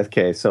 Yeah.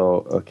 Okay.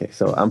 So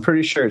I'm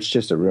pretty sure it's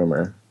just a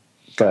rumor,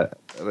 but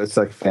it's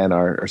like fan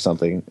art or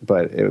something.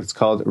 But it was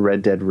called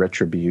Red Dead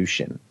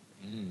Retribution.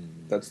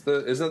 Isn't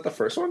that the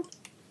first one?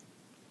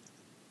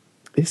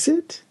 Is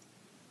it?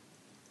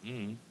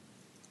 Mm.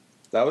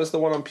 That was the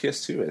one on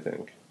PS2, I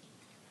think.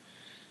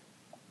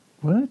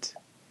 What?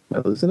 Am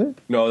I losing it?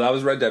 No, that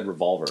was Red Dead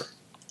Revolver.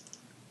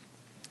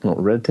 Well,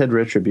 Red Dead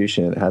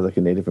Retribution, it had like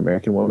a Native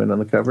American woman on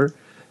the cover,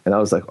 and I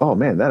was like, oh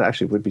man, that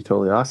actually would be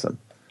totally awesome.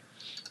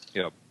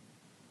 Yep.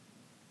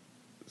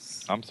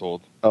 I'm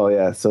sold. Oh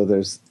yeah, so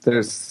there's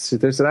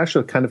an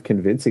actual kind of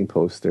convincing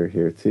poster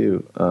here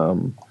too.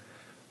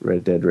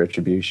 Red Dead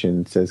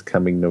Retribution says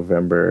coming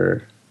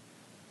November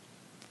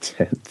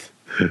 10th,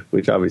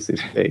 which obviously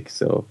is fake.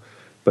 So,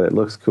 but it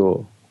looks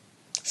cool.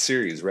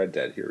 Series Red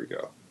Dead. Here we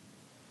go.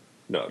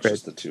 No, it's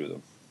just the two of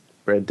them.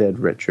 Red Dead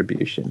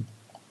Retribution.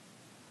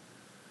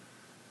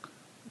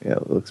 Yeah,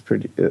 it looks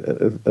pretty.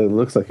 It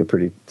looks like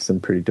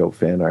some pretty dope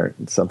fan art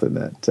and something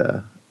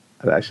that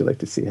I'd actually like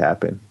to see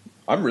happen.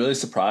 I'm really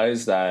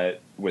surprised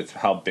that with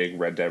how big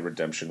Red Dead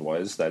Redemption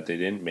was, that they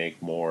didn't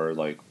make more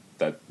like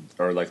that,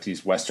 or like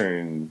these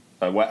Western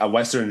a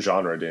Western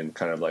genre didn't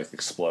kind of like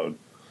explode.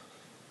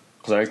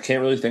 Because I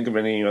can't really think of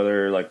any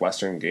other like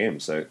Western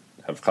games that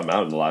have come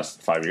out in the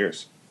last 5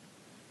 years.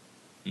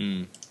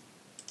 Mm.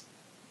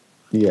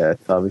 Yeah,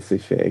 it's obviously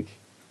fake.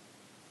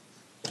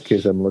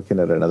 Because I'm looking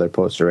at another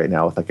poster right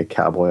now with like a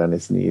cowboy on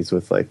his knees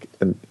with like,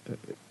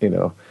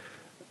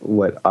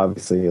 what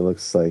obviously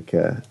looks like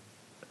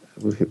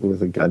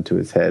with a gun to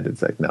his head.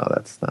 It's like, no,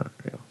 that's not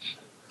real.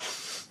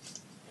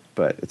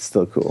 But it's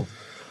still cool.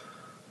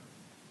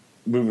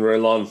 Moving right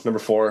along, number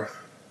 4,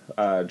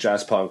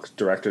 Jazzpunk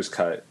Director's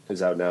Cut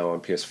is out now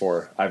on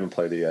PS4. I haven't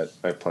played it yet.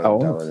 I plan on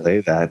downloading it.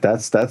 Play that.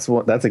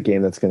 That's a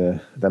game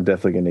I'm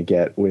definitely gonna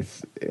get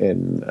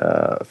within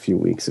a few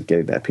weeks of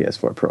getting that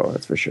PS4 Pro.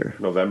 That's for sure.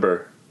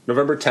 November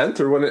 10th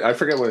or when I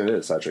forget when it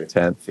is actually.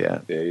 10th,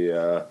 yeah.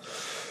 Yeah.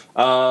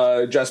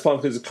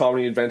 Jazzpunk is a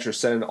comedy adventure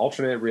set in an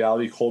alternate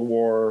reality Cold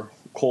War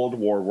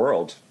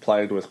world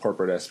plagued with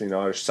corporate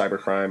espionage,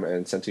 cybercrime,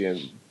 and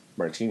sentient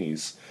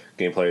martinis.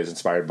 Gameplay is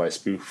inspired by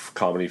spoof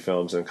comedy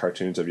films and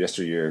cartoons of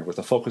yesteryear, with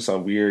a focus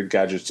on weird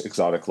gadgets,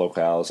 exotic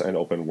locales, and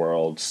open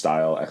world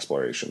style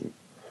exploration.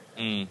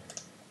 Mm.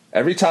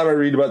 Every time I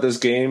read about this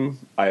game,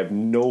 I have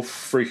no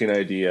freaking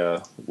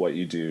idea what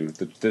you do.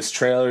 This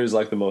trailer is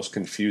like the most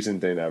confusing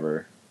thing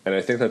ever, and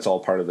I think that's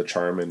all part of the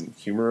charm and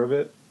humor of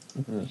it.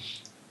 Mm-hmm.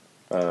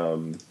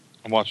 I'm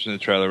watching the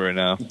trailer right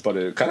now, but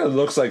it kind of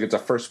looks like it's a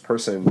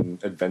first-person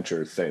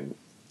adventure thing.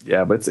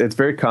 Yeah, but it's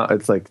very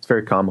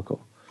very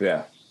comical.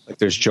 Yeah, like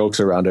there's jokes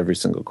around every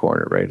single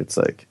corner, right? It's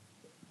like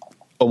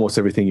almost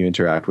everything you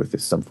interact with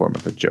is some form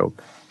of a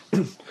joke.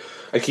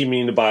 I keep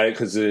meaning to buy it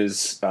because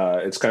it's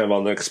kind of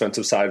on the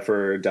expensive side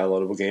for a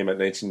downloadable game at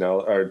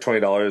 $19 or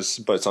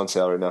 $20, but it's on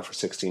sale right now for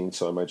 $16,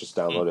 so I might just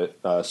download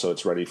it so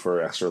it's ready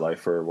for Extra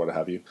Life or what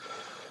have you.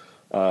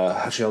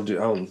 Actually,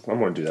 I'm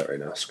going to do that right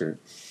now. Screw it.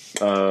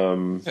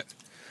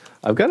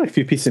 I've got a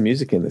few pieces of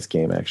music in this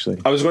game,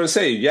 actually. I was going to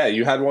say, yeah,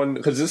 you had one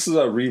because this is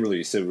a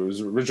re-release. It was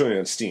originally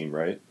on Steam,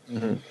 right?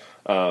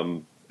 Mm-hmm.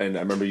 and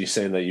I remember you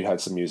saying that you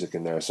had some music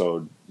in there.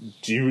 So,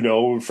 do you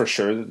know for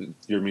sure that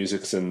your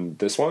music's in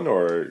this one,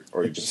 or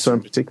you just So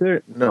in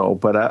particular, no,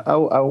 but I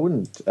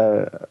wouldn't.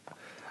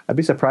 I'd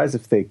be surprised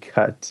if they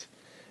cut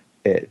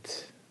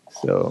it.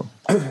 So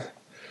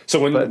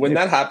when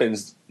that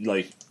happens,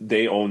 like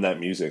they own that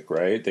music,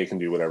 right? They can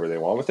do whatever they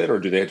want with it, or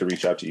do they have to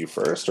reach out to you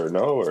first, or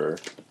no, or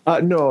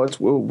no, it's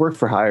work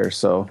for hire.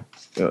 So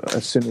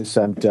as soon as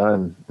I'm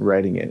done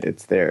writing it,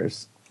 it's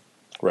theirs.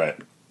 right?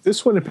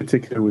 This one in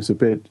particular was a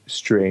bit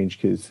strange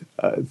because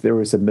there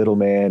was a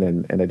middleman,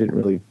 and I didn't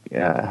really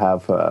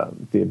have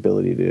the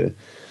ability to,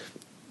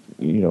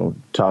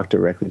 talk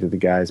directly to the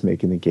guys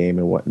making the game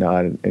and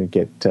whatnot, and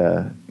get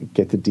the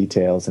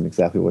details and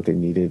exactly what they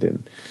needed,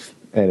 and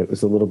it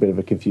was a little bit of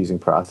a confusing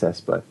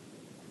process, but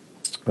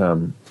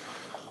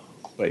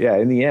yeah,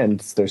 in the end,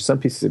 there's some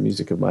pieces of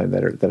music of mine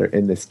that are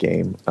in this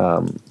game.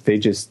 They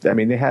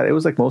had it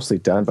was like mostly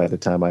done by the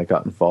time I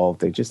got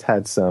involved. They just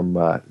had some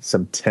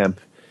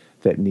temp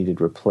that needed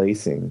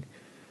replacing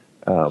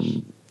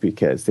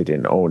because they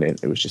didn't own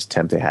it. It was just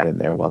temp they had in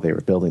there while they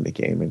were building the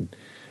game,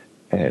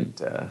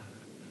 and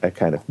I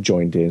kind of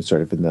joined in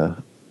sort of in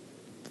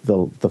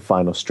the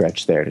final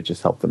stretch there to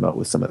just help them out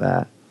with some of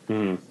that.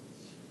 Mm.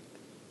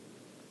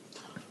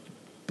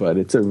 But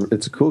it's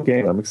a cool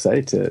game. I'm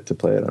excited to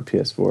play it on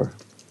PS4.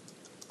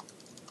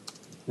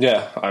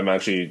 Yeah, I'm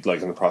actually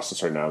like in the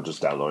process right now,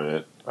 just downloading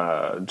it,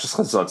 just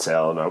because it's on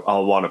sale, and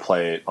I'll want to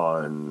play it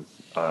on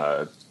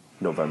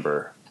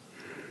November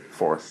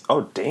 4th.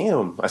 Oh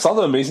damn! I saw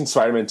the Amazing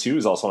Spider-Man 2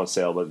 is also on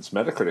sale, but its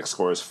Metacritic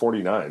score is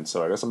 49,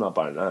 so I guess I'm not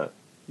buying that.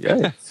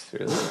 Yeah,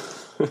 really.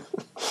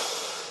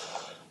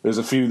 There's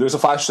a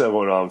flash sale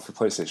going on for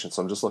PlayStation,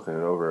 so I'm just looking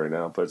it over right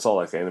now. But it's all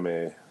like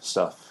anime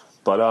stuff.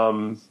 But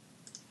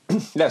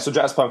yeah. So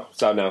Jazzpunk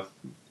is out now.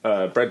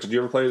 Brett, did you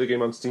ever play the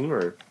game on Steam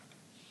or?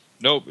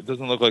 Nope, it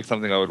doesn't look like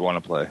something I would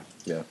want to play.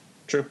 Yeah,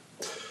 true.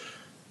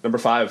 Number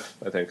 5,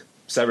 I think.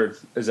 Severed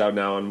is out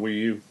now on Wii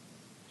U.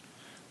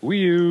 Wii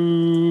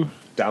U.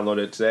 Download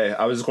it today.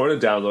 I was going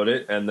to download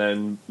it, and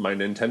then my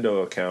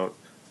Nintendo account,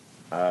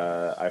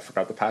 I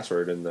forgot the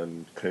password, and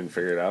then couldn't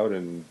figure it out,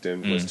 and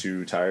was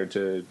too tired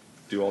to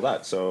do all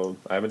that. So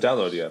I haven't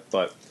downloaded yet,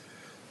 but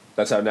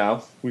that's out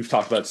now. We've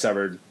talked about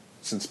Severed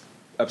since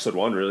episode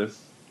 1, really.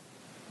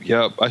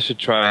 Yep, I should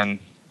try and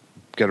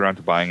get around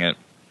to buying it.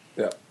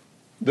 Yeah.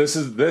 This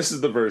is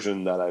the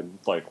version that I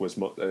like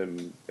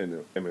am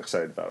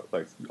excited about.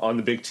 Like on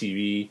the big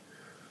TV,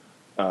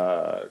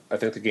 I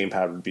think the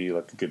gamepad would be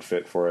like a good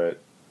fit for it.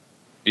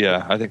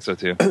 Yeah, I think so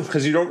too.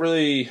 Because you don't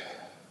really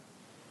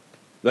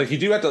like you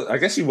do have to. I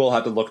guess you will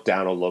have to look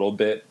down a little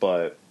bit,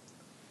 but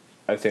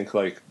I think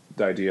like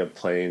the idea of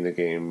playing the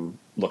game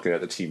looking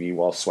at the TV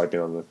while swiping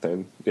on the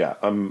thing. Yeah,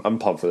 I'm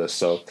pumped for this.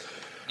 So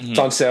it's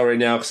on sale right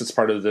now because it's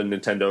part of the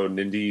Nintendo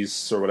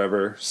Nindies or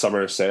whatever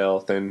summer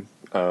sale thing.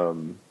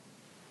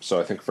 So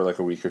I think for like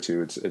a week or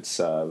two, it's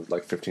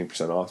like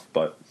 15% off.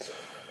 But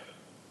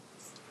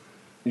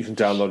you can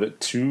download it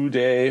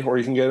today, or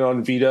you can get it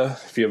on Vita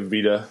if you have a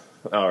Vita,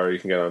 or you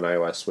can get it on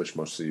iOS, which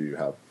most of you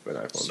have an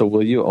iPhone. So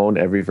will you own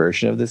every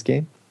version of this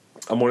game?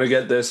 I'm going to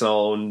get this, and I'll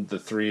own the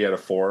 3 out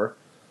of 4.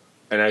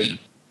 And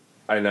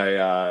I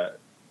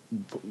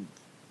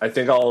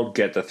think I'll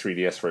get the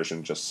 3DS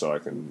version just so I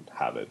can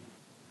have it.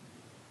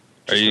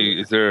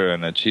 Is there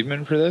an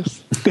achievement for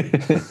this?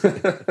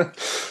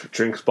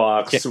 Drinks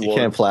box. You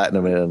can't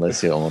platinum it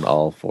unless you own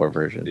all 4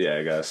 versions. Yeah,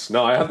 I guess.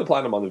 No, I have the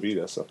platinum on the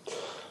Vita, so.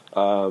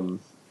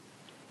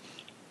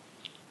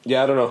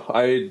 Yeah, I don't know.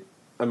 I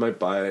might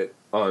buy it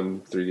on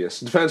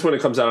 3DS. It depends when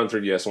it comes out on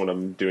 3DS. When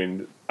I'm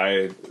doing,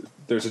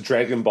 there's a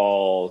Dragon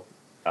Ball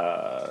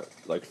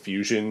like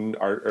fusion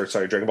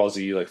Dragon Ball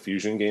Z like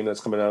fusion game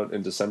that's coming out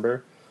in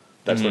December.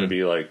 That's going to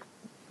be like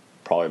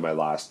probably my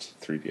last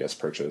 3DS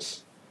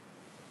purchase.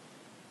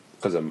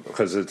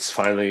 Because it's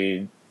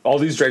finally all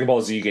these Dragon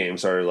Ball Z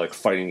games are like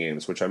fighting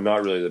games, which I'm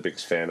not really the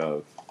biggest fan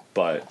of.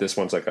 But this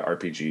one's like an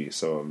RPG,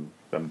 so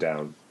I'm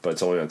down. But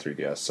it's only on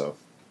 3DS, so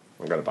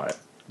I'm gonna buy it.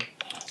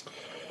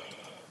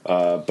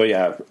 But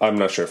yeah, I'm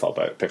not sure if I'll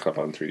pick it up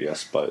on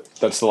 3DS. But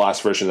that's the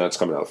last version that's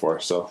coming out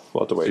for, so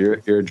we'll have to wait.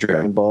 You're a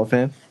Dragon Ball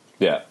fan?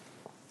 Yeah,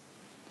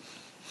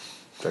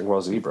 Dragon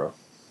Ball Z, bro.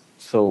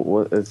 So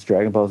what is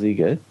Dragon Ball Z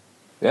good?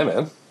 Yeah,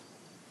 man,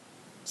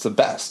 it's the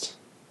best.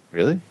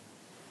 Really?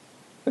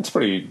 It's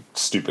pretty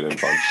stupid and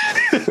fun.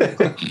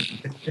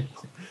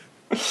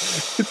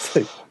 It's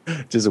like,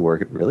 does it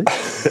work? Really?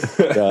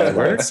 God,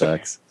 that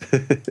sucks.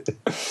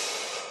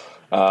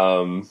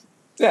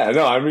 Yeah,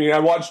 no, I mean, I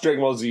watched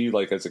Dragon Ball Z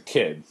like as a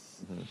kid,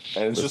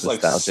 and it's just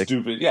nostalgic. like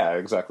stupid. Yeah,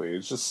 exactly.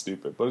 It's just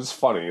stupid, but it's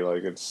funny.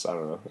 Like it's I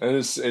don't know, and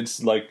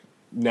it's like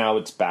now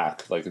it's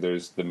back. Like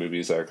there's the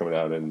movies that are coming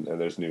out, and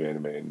there's new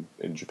anime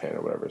in Japan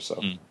or whatever.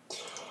 So.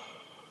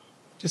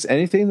 Just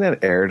anything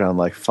that aired on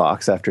like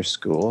Fox after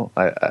school,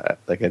 I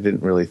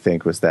didn't really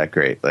think was that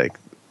great. Like,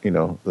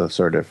 the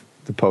sort of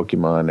the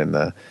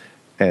Pokemon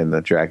and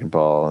the Dragon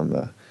Ball and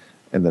the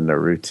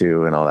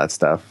Naruto and all that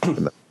stuff,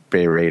 and the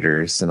Bay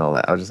Raiders and all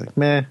that. I was just like,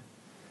 meh,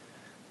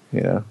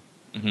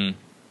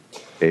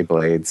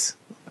 Beyblades.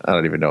 I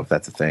don't even know if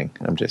that's a thing.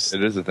 I'm just.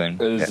 It is a thing.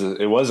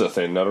 It was a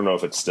thing. I don't know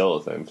if it's still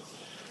a thing.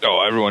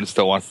 Oh, everyone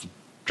still wants to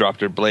drop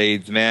their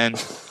blades, man.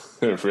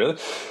 Really?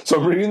 So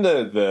I'm reading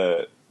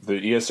the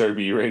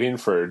ESRB rating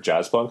for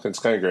Jazzpunk. It's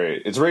kind of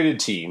great. It's rated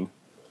teen.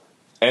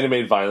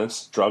 Animated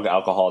violence, drug,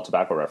 alcohol,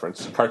 tobacco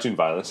reference, cartoon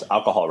violence,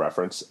 alcohol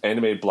reference,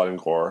 animated blood and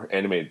gore,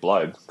 animated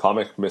blood,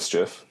 comic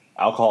mischief,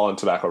 alcohol and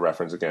tobacco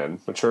reference again,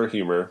 mature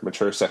humor,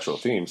 mature sexual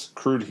themes,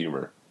 crude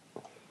humor.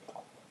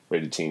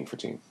 Rated teen for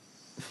teen.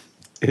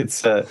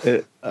 It's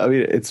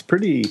it's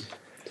pretty.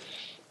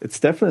 It's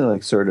definitely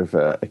like sort of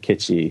a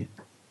kitschy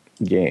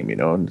game,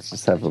 and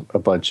just have a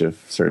bunch of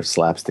sort of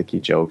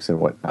slapsticky jokes and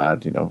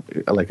whatnot.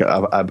 Like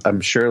I'm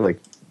sure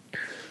like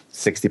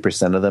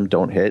 60% of them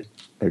don't hit.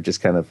 They're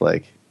just kind of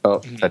like, oh,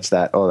 touch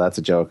that. Oh, that's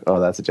a joke. Oh,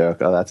 that's a joke.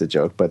 Oh, that's a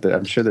joke. But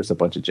I'm sure there's a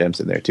bunch of gems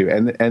in there too.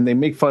 And they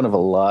make fun of a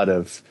lot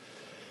of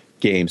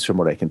games from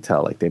what I can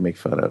tell. Like they do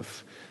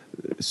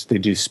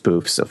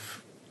spoofs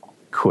of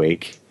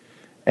Quake.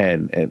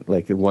 And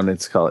like one,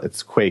 it's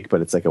Quake,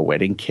 but it's like a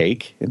wedding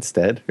cake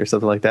instead or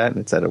something like that.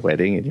 And it's at a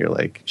wedding and you're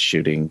like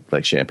shooting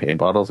like champagne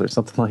bottles or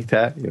something like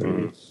that.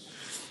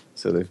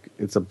 So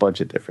it's a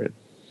bunch of different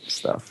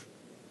stuff.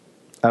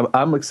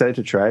 I'm excited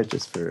to try it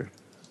just for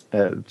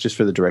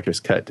the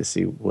director's cut to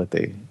see what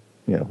they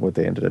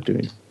ended up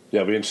doing. Yeah,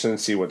 it'll be interesting to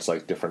see what's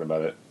like different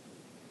about it.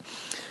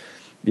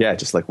 Yeah,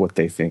 just like what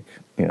they think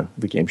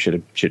the game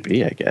should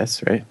be, I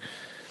guess, right?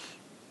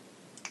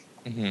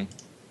 Mm-hmm.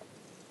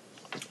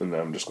 And now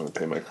I'm just going to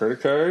pay my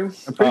credit card.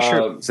 I'm pretty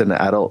sure it's an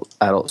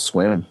Adult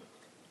Swim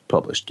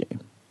published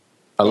game.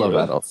 I love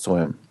really? Adult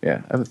Swim.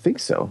 Yeah, I would think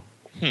so.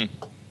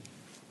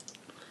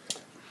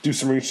 Do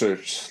some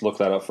research. Look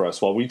that up for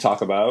us while we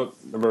talk about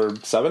number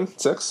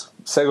 6.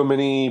 Sego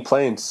Mini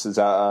Planes is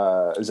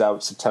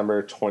out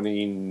September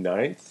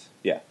 29th.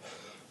 Yeah.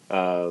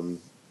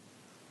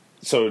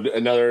 So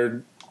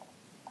another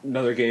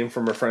game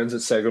from our friends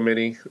at Sego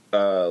Mini.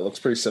 Looks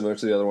pretty similar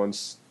to the other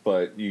ones,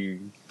 but you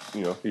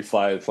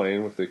fly a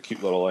plane with the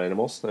cute little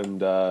animals,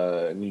 and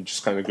you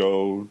just kind of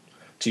go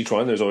to each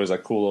one. There's always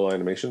like cool little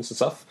animations and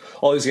stuff.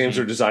 All these games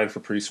are designed for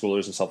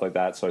preschoolers and stuff like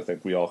that, so I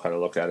think we all kind of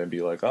look at it and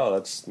be like, oh,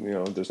 that's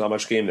there's not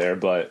much game there,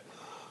 but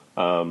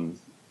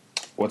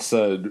what's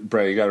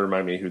Brett? You got to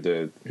remind me who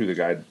the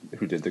guy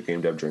who did the game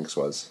dev drinks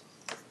was.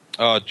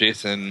 Oh,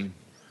 Jason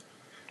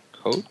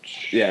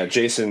Coach? Yeah,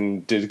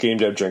 Jason did game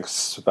dev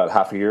drinks about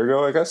half a year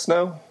ago, I guess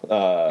now.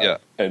 Yeah,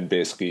 and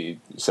basically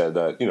said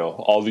that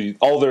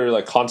all their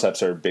like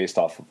concepts are based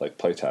off of like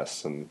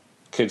playtests, and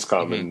kids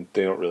come and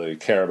they don't really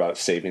care about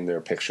saving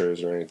their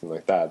pictures or anything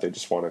like that. They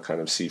just want to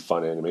kind of see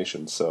fun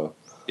animations. So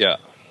yeah,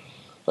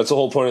 that's the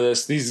whole point of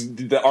this.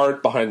 The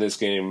art behind this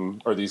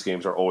game or these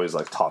games are always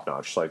like top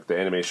notch. Like the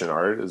animation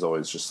art is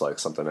always just like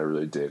something I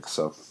really dig.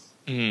 So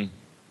yeah,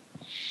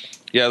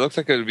 it looks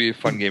like it would be a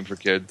fun game for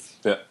kids.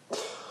 Yeah.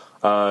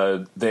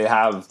 They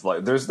have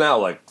like there's now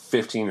like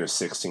 15 or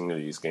 16 of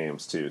these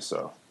games too.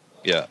 So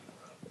yeah.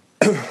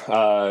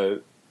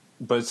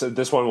 But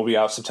this one will be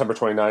out September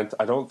 29th.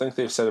 I don't think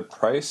they've set a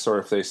price, or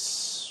if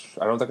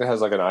I don't think it has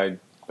like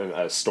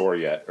a store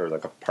yet, or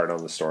like a part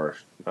on the store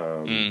where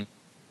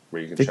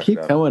you can They check keep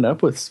it out. coming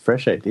up with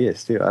fresh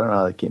ideas too. I don't know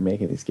how they keep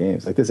making these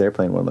games. Like this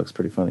airplane one looks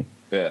pretty funny.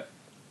 Yeah,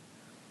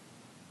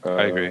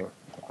 I agree.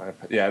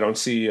 I don't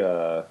see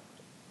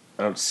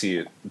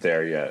it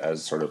there yet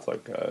as sort of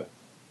like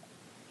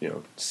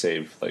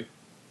save like.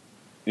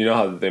 You know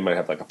how they might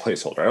have like a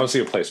placeholder. I don't see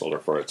a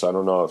placeholder for it, so I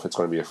don't know if it's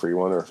going to be a free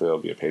one or if it'll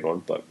be a paid one.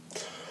 But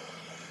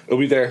it'll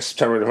be there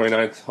September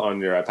 29th on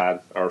your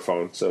iPad or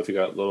phone. So if you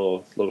got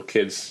little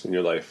kids in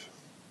your life,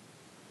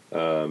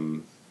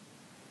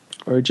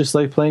 or just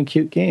like playing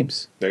cute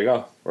games. there you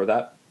go. Or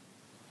that.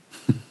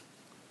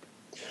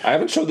 I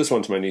haven't showed this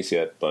one to my niece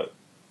yet, but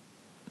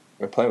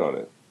I plan on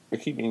it. I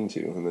keep meaning to,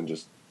 and then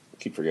just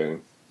keep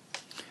forgetting.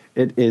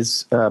 It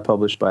is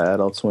published by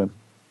Adult Swim.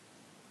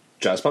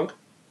 Jazzpunk.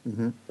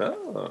 Mm-hmm.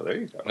 Oh, there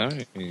you go.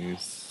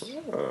 Nice.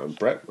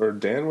 Brett or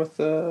Dan with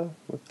the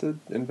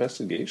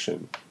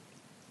investigation.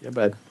 Yeah,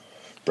 bud.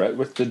 Brett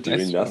with the doing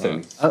Nice.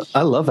 nothing.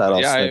 I love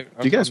Adult Yeah, Swim.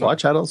 Do you guys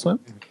watch Adult Swim?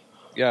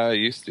 Yeah, I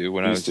used to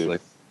when I was Used to. like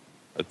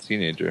a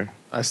teenager.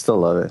 I still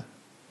love it.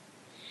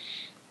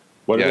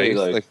 What Yeah, are I they used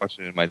to like? like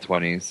watching it in my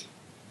 20s.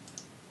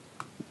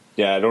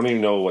 Yeah, I don't even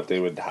know what they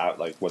would have,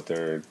 like what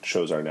their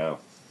shows are now.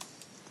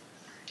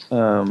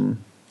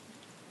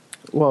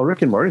 Well,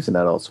 Rick and Morty's an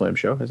Adult Swim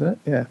show, isn't it?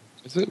 Yeah.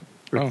 Is it?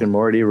 Rick Oh. and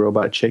Morty,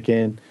 Robot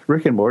Chicken.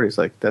 Rick and Morty's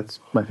that's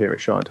my favorite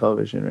show on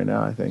television right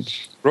now, I think.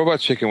 Robot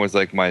Chicken was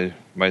like my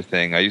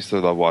thing. I used to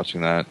love watching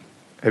that.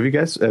 Have you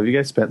guys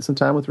spent some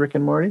time with Rick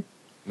and Morty?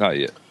 Not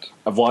yet.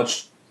 I've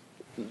watched,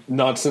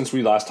 not since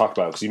we last talked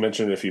about it, because you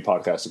mentioned it a few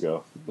podcasts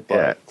ago. But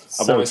Yeah, I've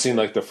so- only seen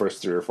like the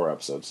first 3 or 4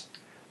 episodes.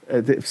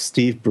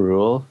 Steve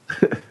Brule.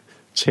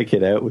 Check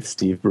it out with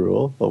Steve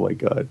Brule. Oh my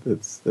god,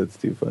 that's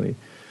too funny.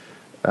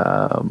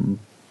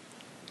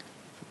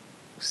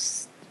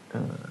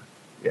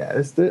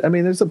 Yeah,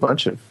 there's a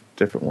bunch of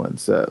different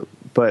ones,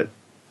 but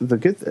the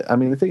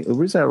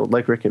reason I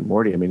like Rick and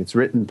Morty, it's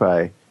written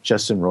by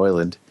Justin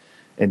Roiland,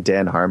 and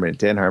Dan Harmon.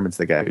 Dan Harmon's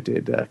the guy who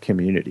did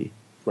Community,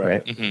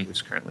 right? Mhm.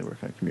 Who's currently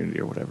working on Community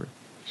or whatever.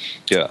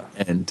 Yeah.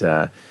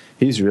 And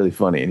he's really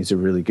funny, and he's a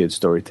really good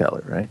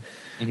storyteller, right?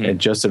 Mhm. And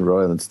Justin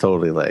Roiland's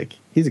totally like,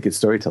 he's a good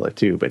storyteller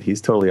too, but he's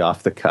totally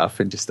off the cuff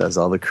and just does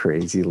all the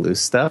crazy loose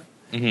stuff.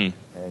 Mhm.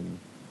 And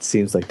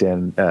seems like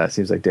Dan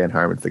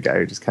Harmon's the guy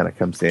who just kind of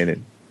comes in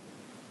and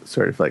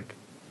sort of like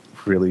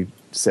really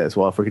says,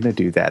 well, if we're going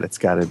to do that, it's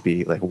got to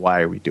be like,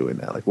 why are we doing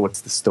that? Like,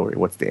 what's the story?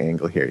 What's the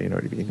angle here? You know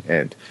what I mean?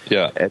 And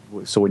Yeah.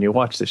 so when you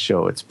watch the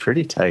show, it's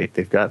pretty tight.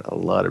 They've got a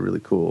lot of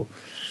really cool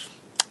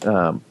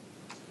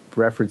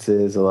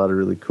references, a lot of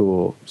really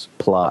cool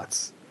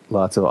plots,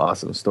 lots of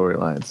awesome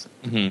storylines.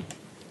 Mhm.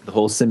 The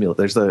whole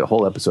there's a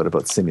whole episode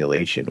about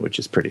simulation, which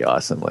is pretty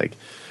awesome. Like,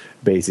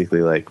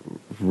 basically, like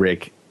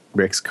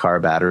Rick's car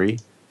battery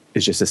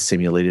is just a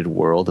simulated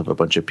world of a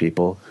bunch of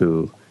people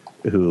who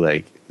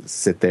like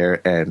sit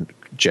there and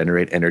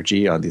generate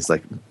energy on these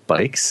like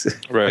bikes.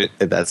 Right.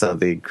 And that's how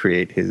they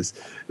create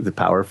the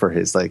power for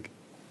his like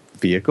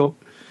vehicle.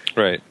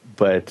 Right.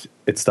 But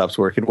it stops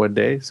working one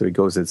day, so he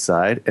goes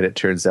inside, and it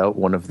turns out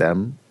one of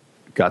them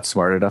got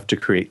smart enough to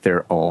create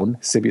their own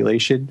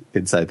simulation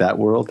inside that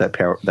world that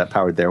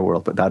powered their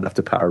world, but not enough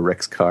to power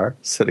Rick's car.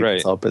 So he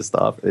gets all pissed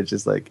off. It's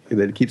just like, and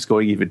then it keeps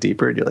going even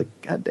deeper, and you're like,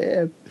 God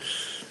damn.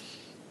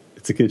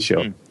 It's a good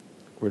show.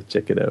 Worth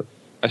checking out.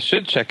 I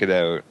should check it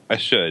out. I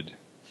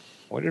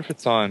wonder if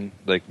it's on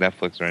like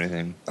Netflix or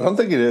anything. I don't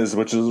think it is,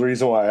 which is the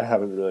reason why I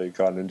haven't really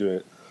gotten into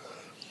it.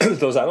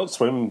 Those Adult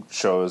Swim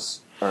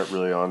shows aren't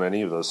really on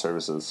any of those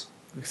services.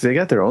 Because they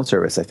got their own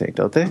service, I think,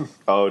 don't they?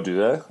 Oh, do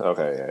they?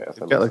 Okay, yeah.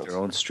 They've got like their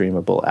own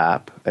streamable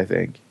app, I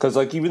think. Because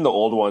like even the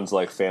old ones,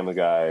 like Family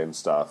Guy and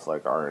stuff,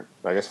 like aren't.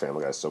 I guess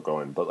Family Guy's still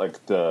going, but like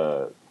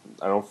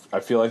I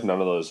feel like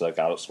none of those like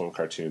Adult Swim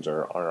cartoons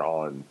are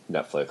on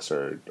Netflix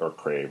or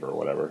Crave or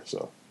whatever.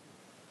 So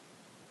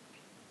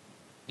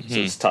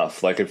it's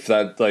tough. Like if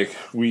that like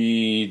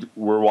we're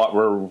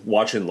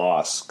watching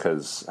Lost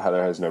because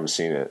Heather has never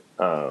seen it,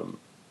 and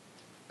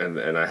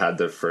I had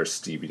the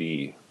first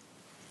DVD.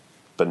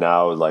 But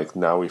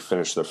now we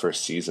finished the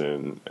first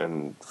season,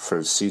 and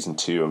for season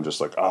 2, I'm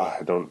just like,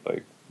 I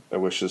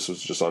wish this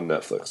was just on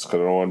Netflix because I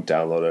don't want to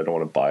download it, I don't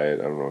want to buy it,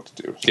 I don't know what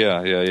to do.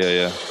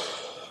 Yeah.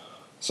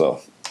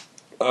 So,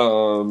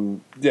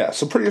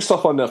 so put your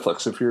stuff on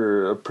Netflix if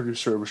you're a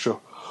producer of a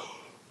show.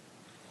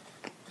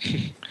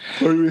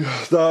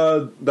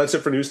 That's it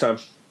for news time.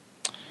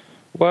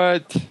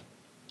 What?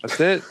 That's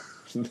it?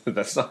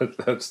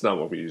 That's not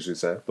what we usually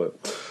say, but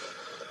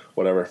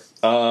whatever.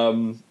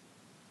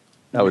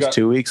 That was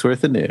 2 weeks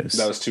worth of news.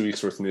 That was 2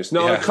 weeks worth of news.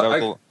 No,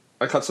 Yeah,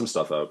 I cut some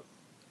stuff out.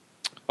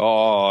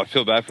 Oh, I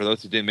feel bad for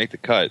those who didn't make the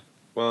cut.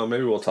 Well,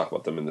 maybe we'll talk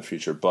about them in the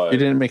future. But if you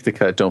didn't make the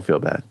cut, don't feel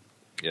bad.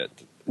 Yeah,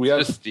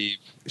 just Steve.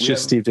 It's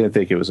just Steve didn't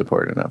think it was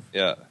important enough.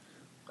 Yeah.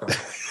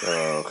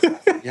 Okay.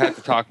 You had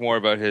to talk more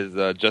about his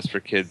Just for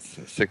Kids,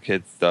 sick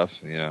kids stuff,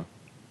 you know.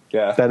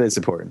 Yeah. That is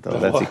important, though.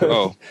 That's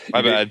Oh,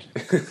 my bad.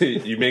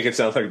 You make it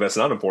sound like that's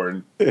not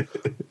important.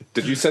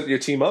 Did you set your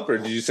team up, or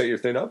did you set your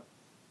thing up?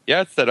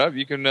 Yeah, it's set up.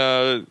 You can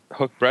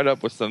hook Brett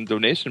up with some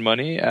donation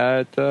money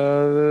at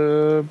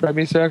Brett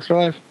Meets Extra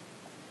Life.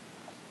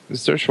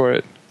 Just search for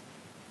it.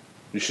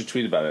 You should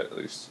tweet about it at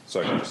least, so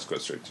I can just go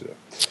straight to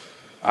it.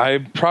 I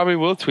probably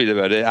will tweet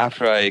about it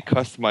after I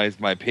customize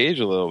my page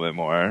a little bit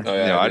more. Oh,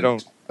 yeah, You know,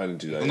 I didn't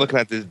do that. I'm yet. looking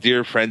at this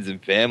dear friends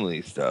and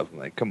family stuff. I'm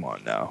like, come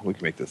on now, we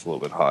can make this a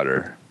little bit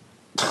hotter.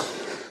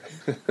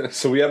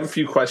 So we have a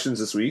few questions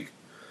this week.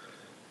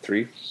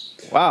 3.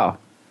 Wow.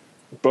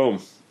 Boom.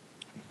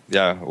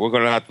 Yeah, we're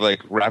gonna have to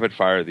like rapid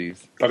fire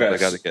these. Okay. I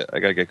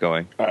gotta get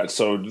going. All right,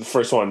 so the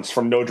first one's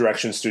from No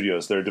Direction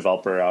Studios. They're a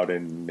developer out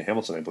in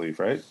Hamilton, I believe,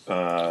 right?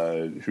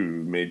 Who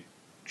made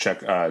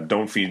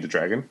Don't Feed the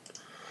Dragon.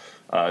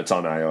 It's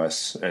on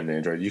iOS and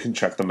Android. You can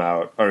check them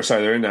out. Or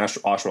sorry, they're in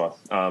Oshawa.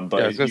 But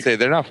Yeah, I was gonna say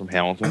they're not from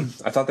Hamilton.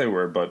 I thought they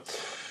were, but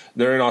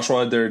they're in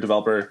Oshawa. They're a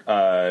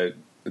developer.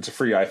 It's a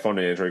free iPhone and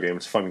Android game.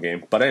 It's a fun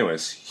game. But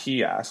anyways,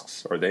 he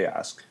asks, or they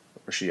ask,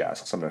 or she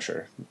asks, I'm not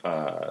sure.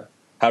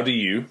 How do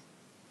you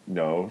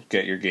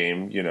get your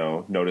game,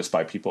 noticed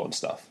by people and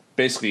stuff?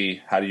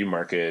 Basically, how do you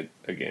market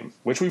a game?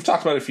 Which we've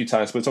talked about a few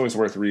times, but it's always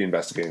worth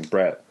reinvestigating.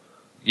 Brett.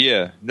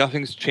 Yeah,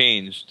 nothing's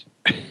changed.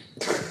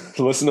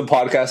 Listen to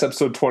podcast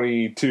episode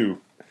 22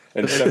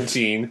 and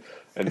 17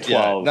 and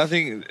 12. Yeah,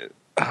 nothing.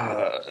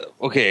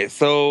 Okay,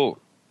 so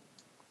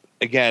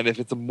again, if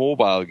it's a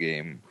mobile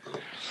game,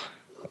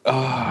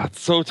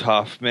 it's so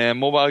tough, man.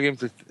 Mobile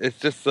games, it's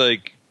just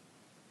like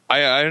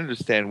I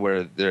understand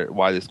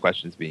why this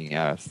question is being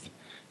asked,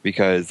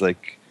 because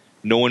like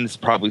no one's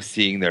probably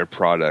seeing their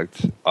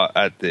product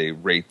at the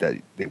rate that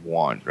they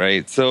want,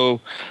 right? So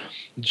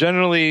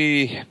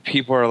generally,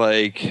 people are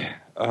like,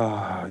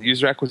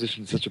 user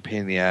acquisition is such a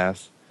pain in the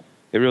ass.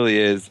 It really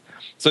is.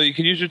 So you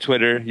can use your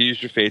Twitter, you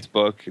use your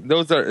Facebook.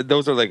 Those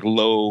are like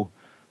low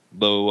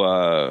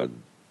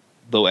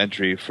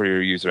entry for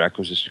your user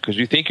acquisition, because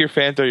you think your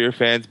fans are your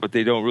fans, but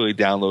they don't really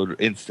download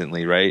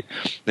instantly, right?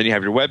 Then you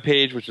have your web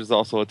page, which is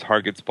also a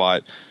target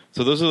spot.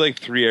 So those are like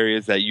 3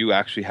 areas that you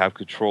actually have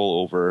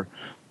control over.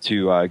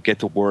 to get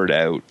the word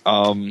out.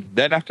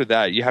 Then after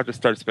that, you have to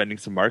start spending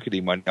some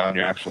marketing money on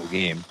your actual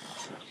game.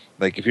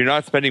 Like if you're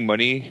not spending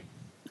money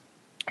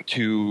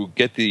to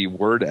get the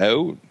word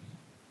out,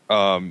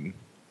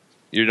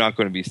 you're not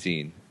going to be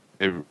seen.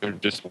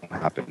 It just won't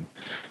happen.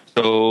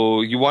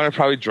 So you want to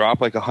probably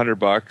drop like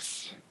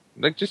 $100.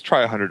 Like just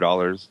try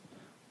 $100.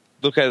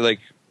 Look at like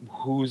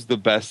who's the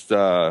best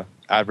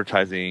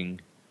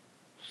advertising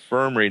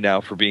firm right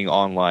now for being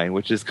online,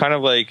 which is kind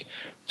of like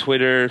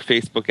Twitter,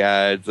 Facebook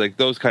ads, like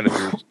those kind of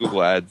groups,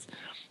 Google ads,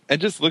 and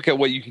just look at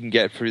what you can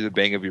get for the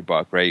bang of your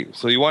buck, right?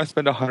 So you want to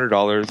spend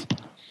 $100.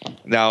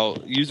 Now,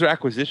 user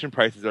acquisition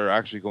prices are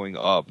actually going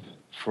up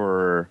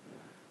for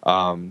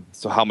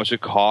so how much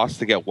it costs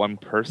to get one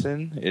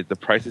person. The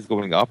price is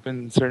going up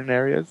in certain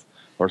areas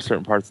or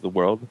certain parts of the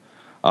world.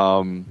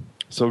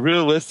 So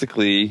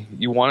realistically,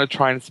 you want to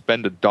try and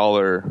spend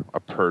 $1 a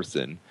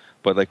person.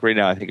 But like right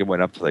now, I think it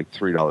went up to like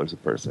 $3 a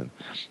person.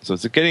 So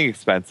it's getting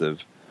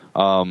expensive,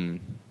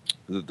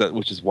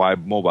 which is why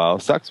mobile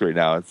sucks right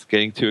now. It's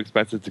getting too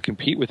expensive to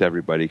compete with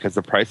everybody because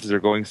the prices are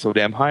going so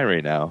damn high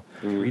right now.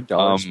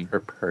 $3 per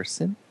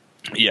person?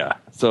 Yeah.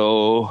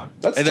 So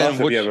that's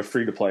tough if you have a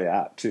free-to-play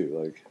app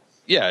too. Like,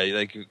 yeah,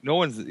 like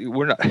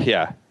we're not,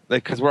 yeah,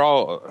 like because we're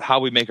all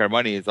how we make our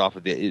money is off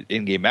of the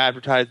in-game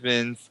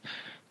advertisements,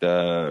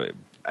 the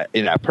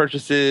in-app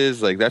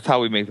purchases. Like that's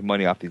how we make the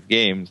money off these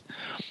games.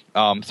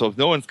 So if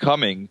no one's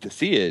coming to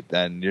see it,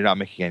 then you're not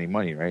making any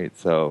money, right?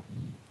 So,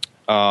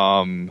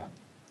 yeah,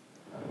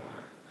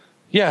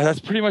 that's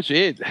pretty much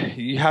it.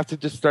 You have to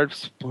just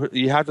start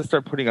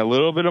putting a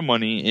little bit of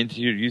money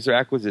into your user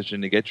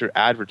acquisition to get your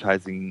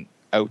advertising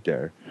out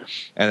there,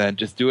 and then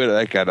just do it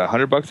like at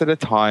 $100 at a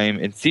time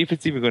and see if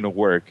it's even going to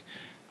work.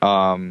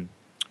 But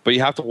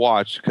you have to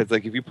watch because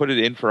like if you put it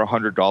in for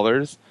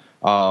 $100,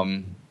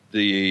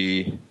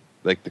 the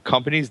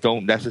companies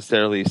don't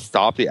necessarily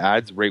stop the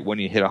ads right when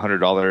you hit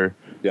 $100,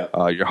 your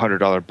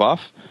 $100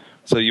 buff.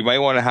 So you might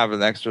want to have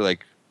an extra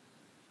like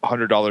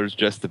 $100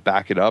 just to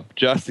back it up,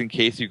 just in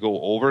case you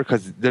go over,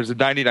 because there's a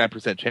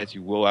 99% chance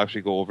you will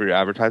actually go over your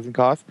advertising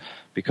costs,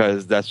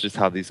 because that's just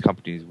how these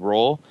companies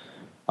roll.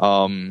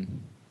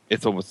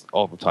 It's almost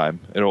all the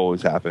time. It'll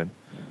always happen.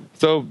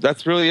 So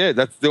that's really it.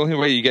 That's the only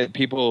way you get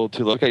people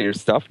to look at your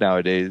stuff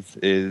nowadays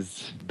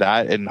is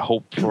that and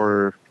hope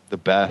for the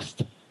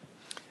best.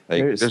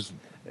 Like there's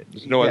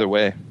no other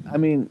way. I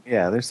mean,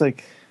 yeah, there's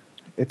like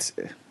that's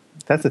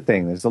the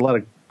thing. There's a lot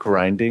of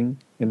grinding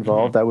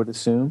involved, I would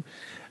assume.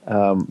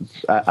 I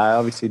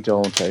obviously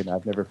don't.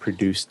 I've never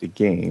produced a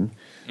game,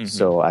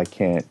 so I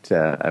can't.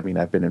 I mean,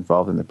 I've been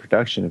involved in the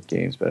production of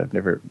games, but I've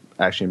never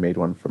actually made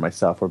one for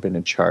myself or been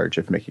in charge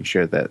of making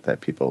sure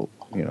that people,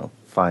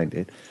 find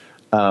it.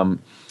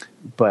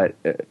 But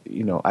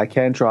I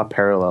can draw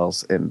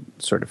parallels in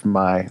sort of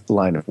my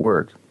line of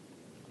work.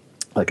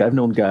 Like I've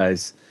known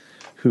guys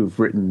who've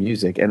written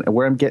music, and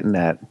where I'm getting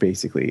at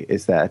basically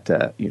is that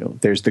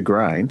there's the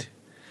grind.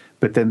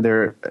 But then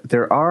there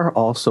are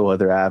also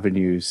other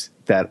avenues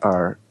that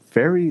are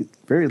very,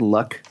 very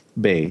luck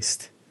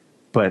based,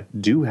 but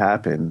do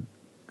happen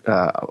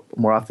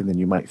more often than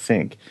you might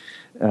think.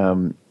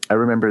 I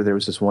remember there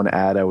was this one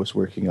ad I was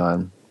working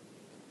on.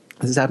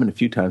 This has happened a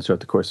few times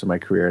throughout the course of my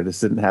career. This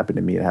didn't happen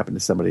to me; it happened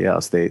to somebody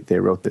else. They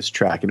wrote this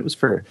track, and it was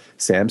for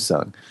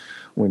Samsung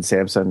when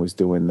Samsung was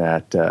doing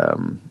that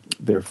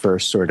their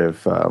first sort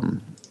of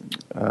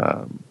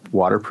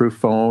waterproof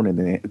phone, and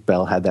then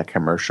Bell had that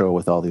commercial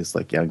with all these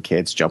like young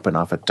kids jumping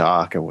off a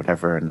dock or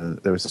whatever, and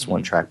there was this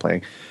one track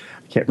playing.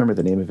 I can't remember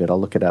the name of it. I'll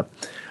look it up.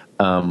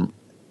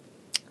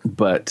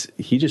 But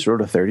he just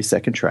wrote a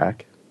 30-second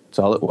track. That's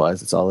all it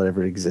was. It's all it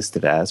ever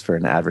existed as for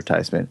an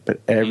advertisement.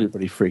 But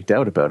everybody freaked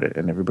out about it,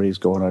 and everybody's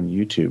going on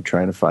YouTube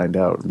trying to find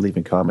out,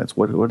 leaving comments.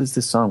 What is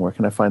this song? Where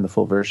can I find the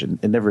full version?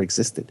 It never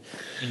existed.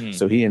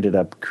 So he ended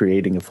up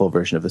creating a full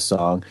version of the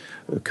song,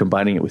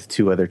 combining it with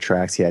two other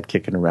tracks he had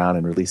kicking around,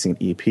 and releasing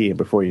an EP. And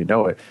before you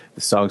know it,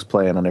 the song's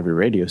playing on every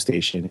radio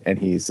station, and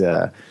he's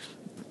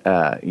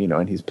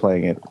and he's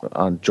playing it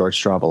on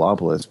George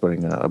Stroumboulopoulos,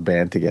 putting a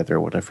band together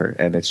or whatever.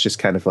 And it's just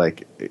kind of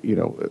like,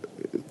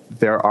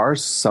 there are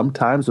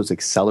sometimes those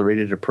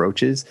accelerated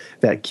approaches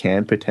that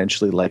can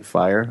potentially light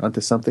fire onto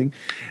something.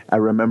 I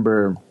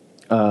remember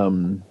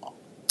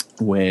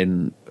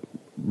when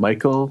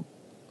Michael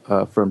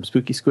from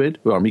Spooky Squid,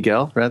 or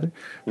Miguel rather,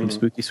 from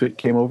Spooky Squid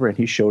came over, and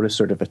he showed us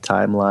sort of a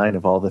timeline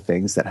of all the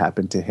things that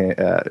happened to him,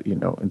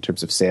 in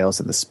terms of sales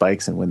and the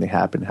spikes and when they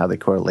happened, how they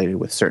correlated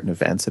with certain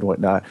events and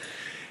whatnot.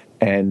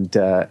 And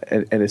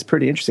it's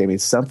pretty interesting. I mean,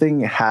 something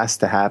has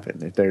to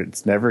happen.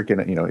 It's never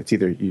going to, it's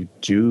either you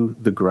do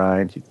the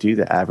grind, you do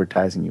the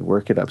advertising, you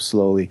work it up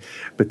slowly.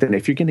 But then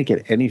if you're going to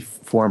get any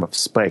form of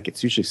spike,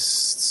 it's usually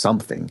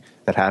something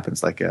that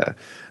happens, like a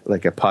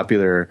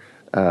popular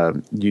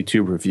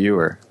YouTube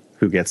reviewer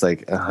who gets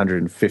like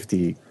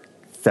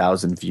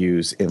 150,000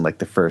 views in like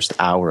the first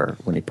hour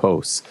when he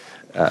posts,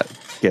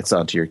 gets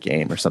onto your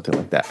game or something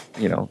like that,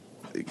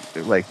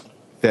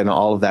 then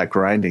all of that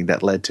grinding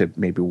that led to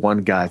maybe one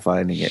guy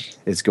finding it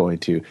is going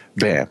to,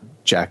 bam,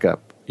 jack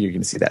up. You're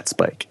going to see that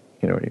spike.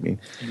 You know what I mean?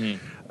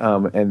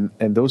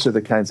 And those are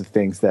the kinds of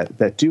things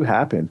that do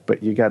happen,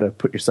 but you got to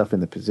put yourself in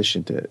the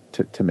position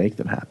to make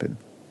them happen.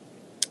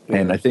 Yeah.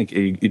 And I think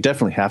you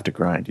definitely have to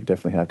grind. You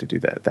definitely have to do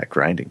that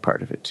grinding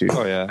part of it too.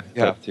 Oh yeah,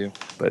 you have to.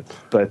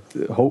 But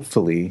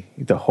hopefully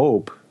the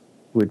hope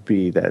would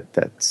be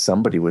that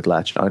somebody would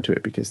latch onto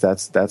it, because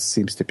that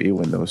seems to be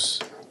when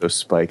those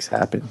spikes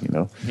happen. You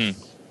know.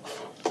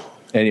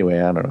 Anyway,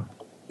 I don't know.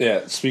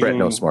 Yeah, Brett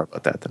knows more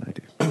about that than I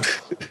do.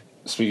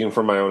 Speaking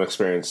from my own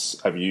experience,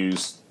 I've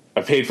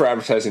paid for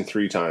advertising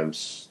 3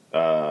 times: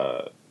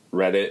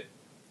 Reddit,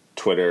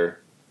 Twitter,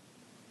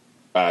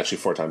 actually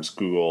 4 times,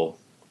 Google,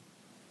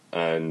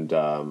 and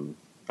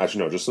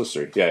actually no, just those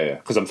 3. Yeah.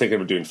 Because I'm thinking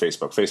of doing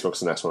Facebook. Facebook's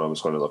the next one I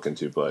was going to look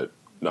into, but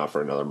not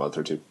for another month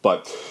or 2.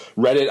 But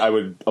Reddit, I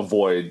would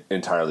avoid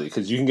entirely,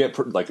 because you can get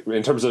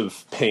in terms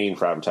of paying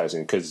for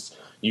advertising, because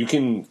you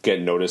can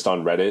get noticed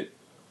on Reddit,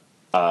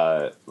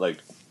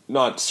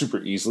 not super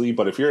easily,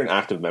 but if you're an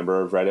active member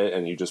of Reddit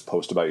and you just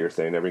post about your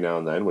thing every now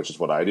and then, which is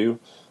what I do,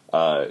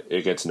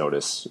 it gets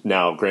noticed.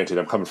 Now, granted,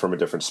 I'm coming from a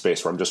different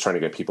space where I'm just trying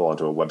to get people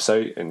onto a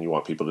website and you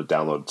want people to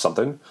download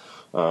something.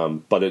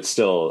 But it's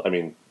still, I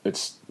mean,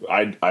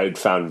 I'd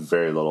found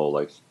very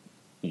little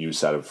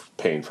use out of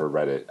paying for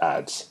Reddit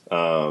ads.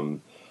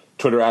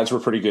 Twitter ads were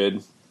pretty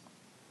good,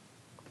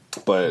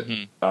 but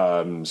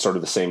sort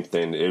of the same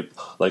thing. It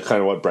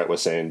kind of what Brett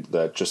was saying,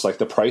 that just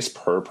the price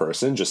per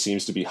person just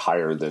seems to be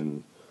higher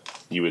than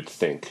you would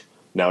think.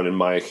 Now, in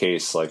my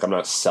case, I'm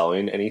not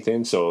selling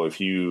anything, so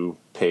if you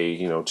pay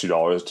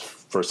 $2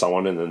 for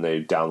someone and then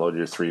they download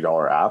your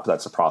 $3 app,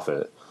 that's a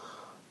profit.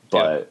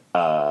 But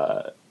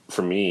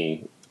for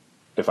me,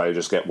 if I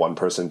just get one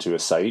person to a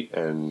site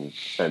and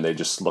they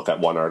just look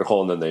at one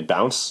article and then they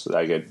bounce,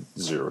 I get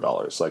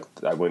 $0.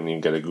 I wouldn't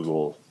even get a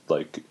Google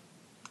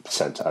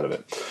cent out of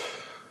it.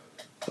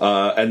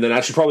 And then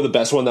actually probably the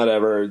best one that I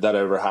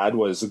ever had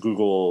was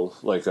Google,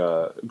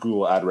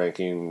 Google ad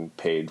ranking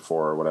paid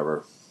for,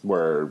 whatever,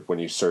 where when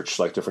you search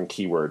different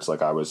keywords,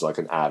 I was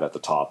an ad at the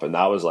top, and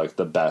that was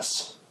the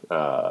best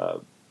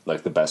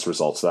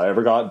results that I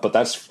ever got. But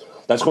that's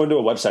going to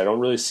a website. I don't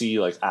really see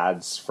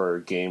ads for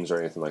games or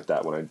anything like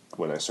that when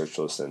I search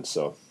those things.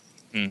 So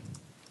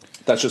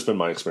that's just been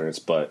my experience,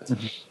 but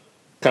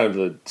kind of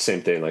the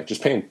same thing,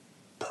 just paying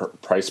the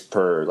price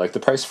per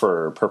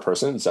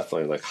person is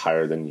definitely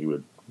higher than you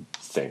would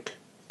think.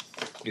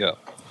 Yeah.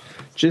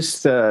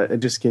 Just in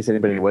case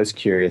anybody was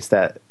curious,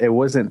 that it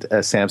wasn't a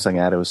Samsung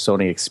ad, it was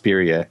Sony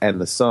Xperia, and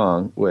the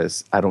song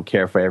was "I Don't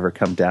Care If I Ever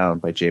Come Down"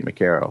 by Jay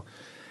McCarroll.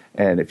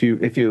 And if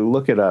you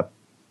look it up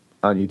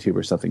on YouTube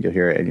or something, you'll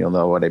hear it and you'll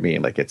know what I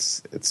mean.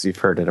 It's you've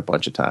heard it a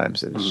bunch of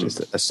times. It's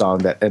just a song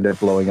that ended up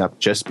blowing up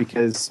just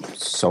because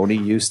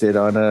Sony used it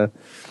on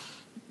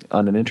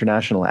an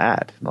international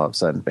ad, and all of a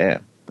sudden,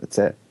 bam, that's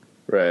it.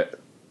 Right.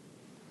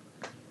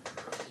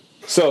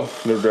 So,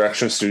 No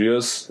Direction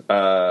Studios.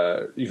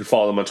 You can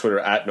follow them on Twitter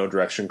at No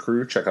Direction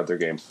Crew. Check out their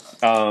game.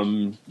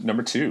 Question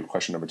number 2.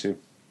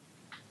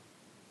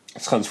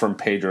 This comes from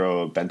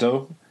Pedro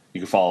Bento. You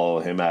can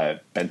follow him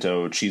at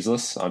Bento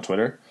Cheeseless on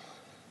Twitter.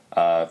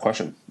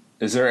 Question: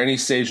 is there any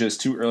stage that's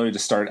too early to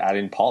start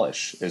adding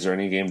polish? Is there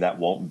any game that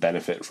won't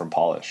benefit from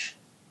polish?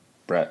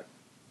 Brett.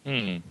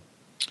 I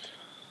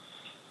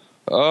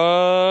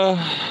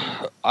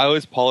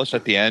always polish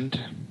at the end.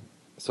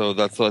 So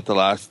that's what the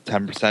last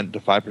 10% to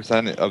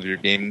 5% of your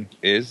game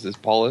is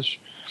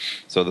polish.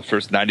 So the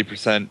first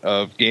 90%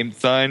 of game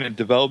design and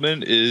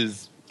development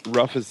is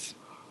rough as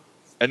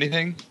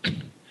anything.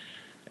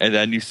 And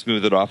then you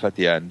smooth it off at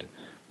the end.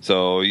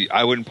 So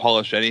I wouldn't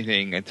polish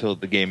anything until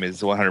the game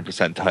is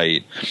 100%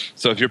 tight.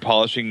 So if you're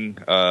polishing,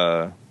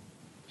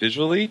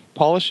 visually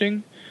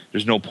polishing,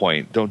 there's no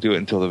point. Don't do it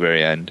until the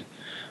very end.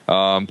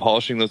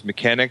 Polishing those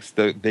mechanics,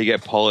 they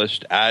get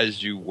polished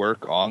as you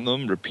work on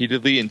them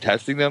repeatedly and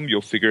testing them.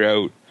 You'll figure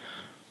out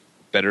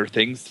better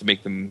things to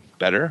make them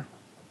better.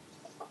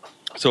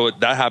 So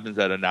that happens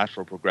at a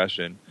natural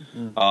progression.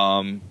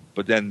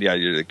 But then,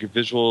 your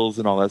visuals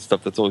and all that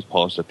stuff, that's always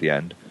polished at the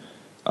end.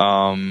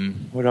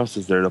 What else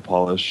is there to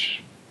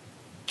polish?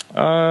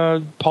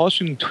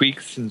 Polishing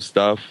tweaks and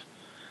stuff,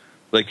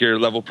 like your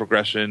level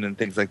progression and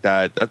things like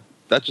that.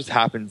 That just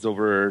happens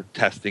over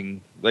testing.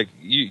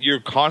 You're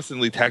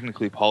constantly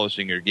technically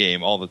polishing your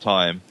game all the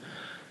time,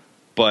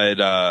 but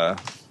I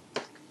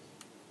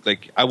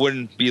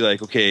wouldn't be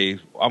okay,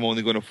 I'm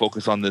only going to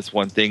focus on this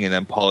one thing and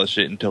then polish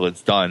it until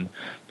it's done,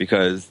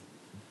 because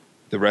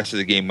the rest of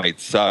the game might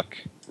suck,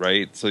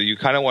 right? So you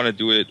kind of want to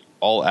do it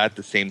all at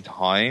the same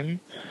time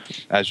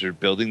as you're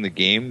building the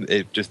game.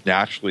 It just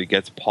naturally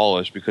gets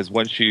polished, because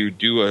once you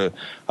do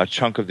a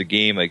chunk of the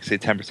game, say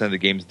 10% of the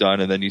game's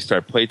done, and then you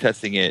start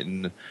playtesting it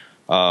and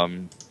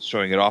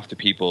showing it off to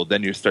people,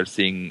 then you start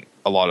seeing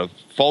a lot of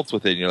faults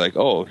with it, and you're like,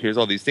 oh, here's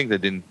all these things I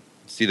didn't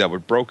see that were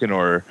broken,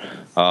 or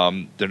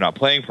they're not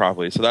playing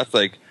properly. So that's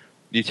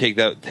you take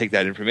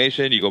that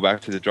information, you go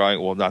back to the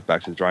not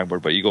back to the drawing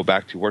board, but you go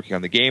back to working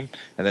on the game,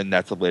 and then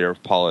that's a layer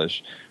of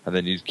polish, and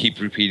then you keep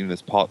repeating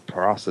this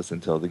process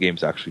until the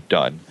game's actually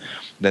done.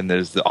 Then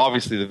there's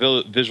obviously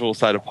the visual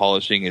side of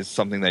polishing is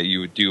something that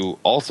you would do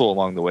also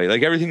along the way.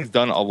 Like everything's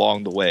done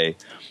along the way.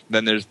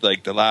 Then there's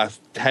like the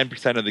last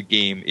 10% of the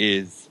game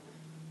is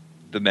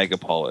the mega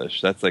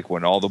polish. That's like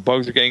when all the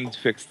bugs are getting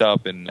fixed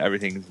up and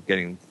everything's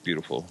getting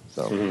beautiful.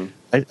 So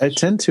I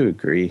tend to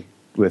agree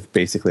with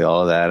basically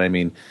all of that. I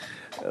mean,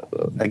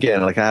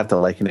 again, like I have to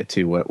liken it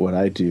to what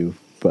I do,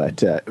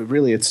 but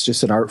really it's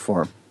just an art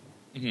form.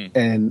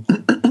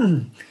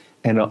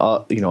 And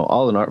all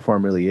an art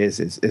form really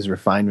is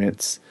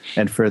refinements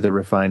and further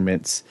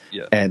refinements.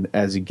 Yeah. And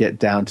as you get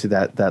down to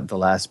the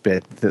last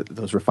bit,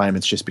 those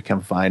refinements just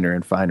become finer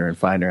and finer and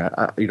finer.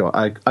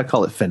 I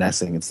call it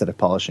finessing instead of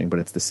polishing, but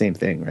it's the same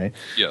thing, right?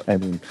 Yeah. I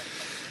mean,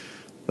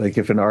 like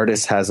if an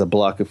artist has a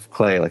block of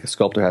clay, like a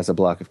sculptor has a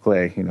block of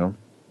clay,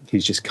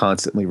 he's just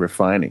constantly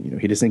refining.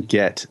 He doesn't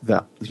get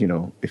that.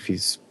 If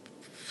he's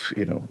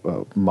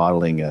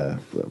modeling a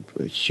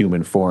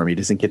human form, he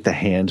doesn't get the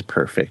hand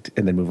perfect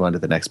and then move on to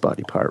the next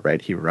body part, right?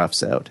 He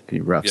roughs out and he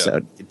roughs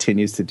out,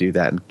 continues to do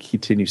that and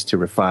continues to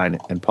refine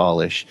and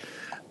polish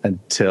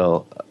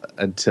until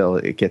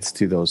it gets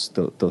to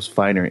those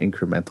finer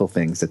incremental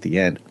things at the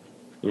end.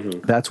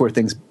 That's where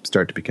things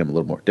start to become a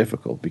little more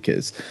difficult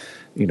because,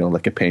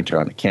 like a painter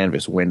on a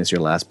canvas, when is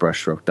your last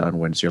brushstroke done?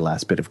 When's your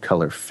last bit of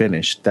color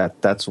finished?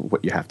 That's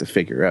what you have to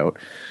figure out.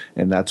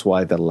 And that's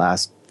why the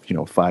last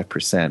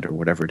 5% or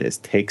whatever it is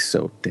takes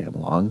so damn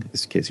long,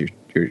 is because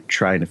you're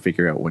trying to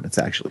figure out when it's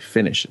actually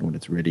finished and when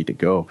it's ready to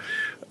go.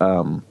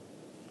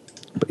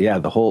 But yeah,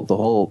 the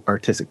whole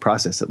artistic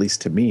process, at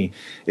least to me,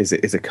 is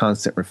a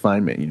constant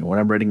refinement. When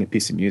I'm writing a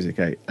piece of music,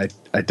 I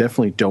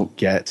definitely don't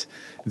get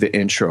the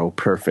intro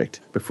perfect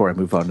before I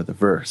move on to the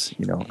verse.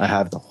 I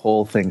have the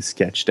whole thing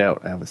sketched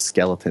out. I have a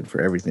skeleton for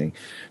everything,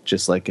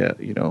 just like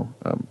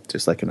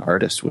just like an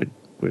artist would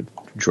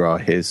draw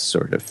his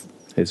or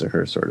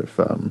her sort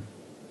of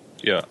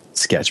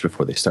sketch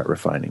before they start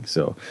refining.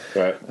 So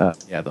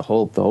the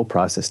whole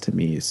process to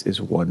me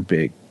is one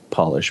big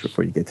polish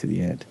before you get to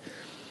the end.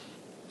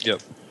 Yep.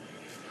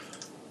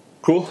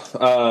 Cool.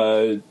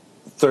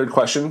 Third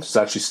question is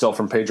actually still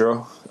from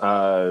Pedro.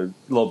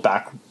 Little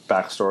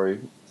backstory.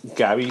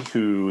 Gabby,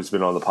 who's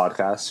been on the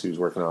podcast, who's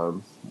working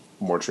on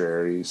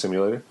Mortuary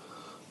Simulator,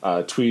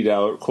 tweeted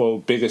out,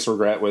 quote, biggest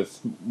regret with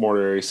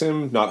Mortuary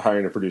Sim, not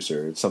hiring a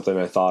producer. It's something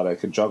I thought I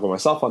could juggle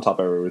myself on top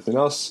of everything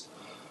else.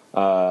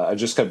 I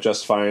just kept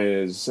justifying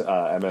it as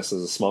MS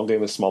is a small game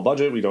with a small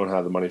budget. We don't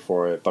have the money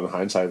for it, but in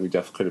hindsight, we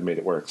definitely could have made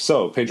it work.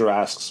 So Pedro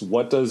asks,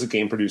 what does a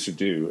game producer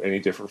do? Any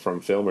different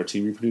from film or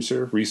TV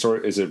producer?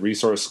 Is it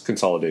resource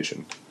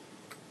consolidation?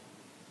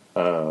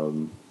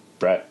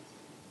 Brett,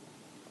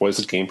 what does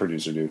a game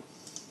producer do?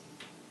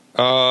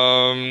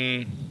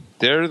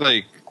 They're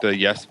like the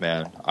yes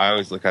man. I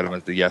always look at them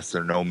as the yes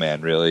or no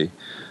man, really.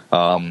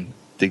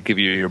 They give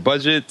you your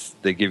budgets.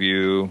 They give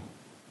you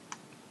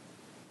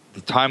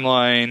the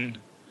timeline.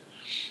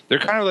 They're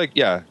kind of like,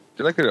 they're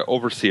like an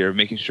overseer,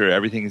 making sure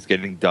everything is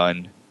getting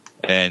done.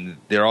 And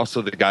they're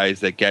also the guys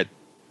that get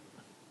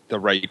the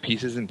right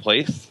pieces in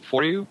place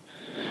for you.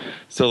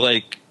 So,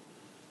 like,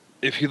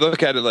 if you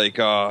look at it like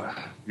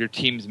your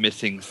team's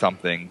missing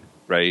something,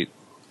 right?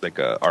 Like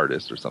an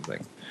artist or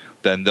something.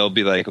 Then they'll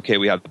be like, okay,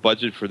 we have the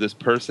budget for this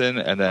person.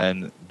 And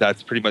then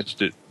that's pretty much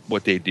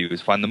what they do is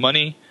find the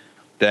money.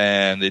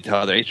 Then they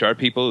tell their HR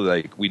people,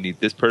 like, we need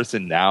this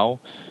person now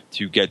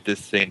to get this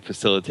thing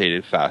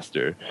facilitated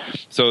faster.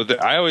 So they're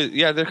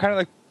kind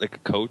of like a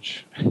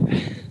coach.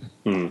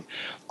 And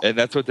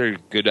that's what they're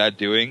good at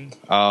doing.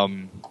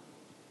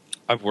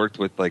 I've worked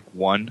with like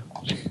one,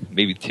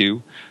 maybe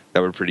two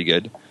that were pretty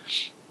good.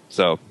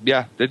 So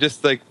yeah, they're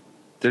just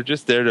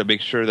there to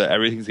make sure that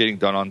everything's getting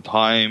done on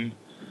time,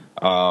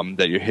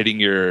 that you're hitting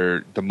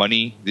the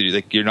money,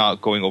 like you're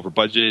not going over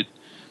budget.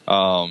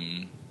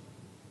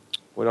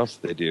 What else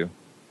do they do?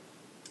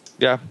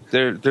 Yeah,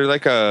 they're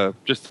like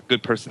just a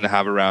good person to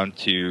have around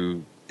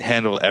to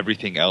handle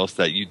everything else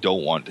that you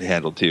don't want to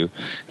handle too.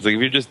 It's like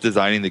if you're just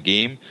designing the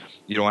game,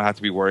 you don't have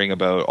to be worrying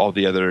about all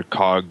the other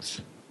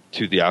cogs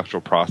to the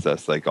actual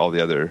process, like all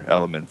the other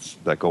elements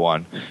that go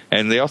on.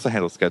 And they also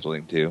handle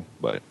scheduling too.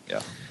 But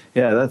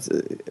yeah,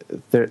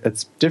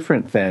 it's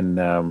different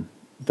than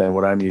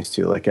what I'm used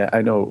to. Like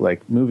I know,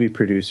 like movie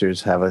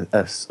producers have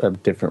a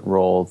different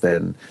role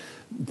than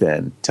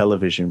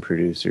television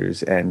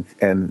producers and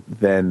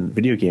then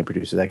video game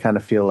producers. I kind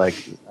of feel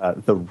like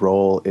the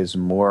role is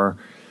more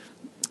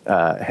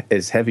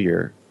is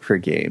heavier for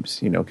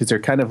games, because they're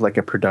kind of like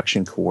a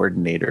production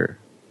coordinator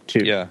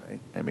too. Yeah, right?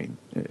 I mean,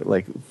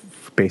 like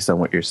based on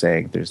what you're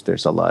saying,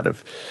 there's a lot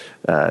of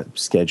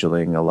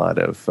scheduling, a lot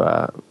of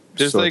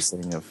there's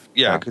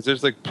because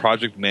there's like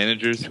project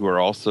managers who are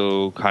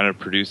also kind of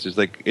producers.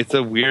 Like it's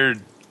a weird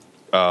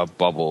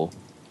bubble.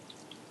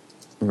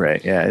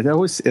 Right. Yeah.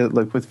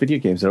 Like with video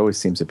games, it always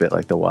seems a bit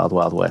like the Wild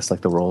Wild West.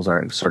 Like the roles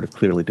aren't sort of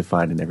clearly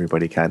defined, and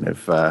everybody kind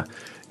of,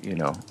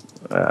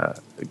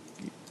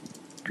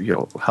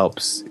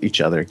 helps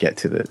each other get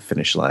to the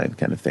finish line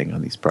kind of thing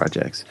on these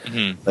projects.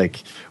 Mm-hmm.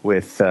 Like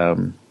with,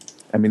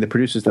 the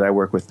producers that I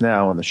work with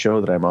now on the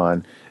show that I'm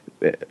on,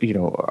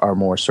 are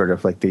more sort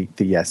of like the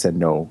yes and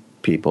no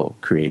people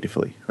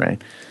creatively,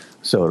 right?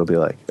 So it'll be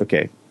like,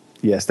 okay,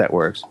 yes, that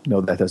works. No,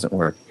 that doesn't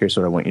work. Here's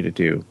what I want you to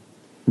do.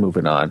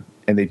 Moving on.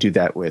 And they do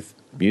that with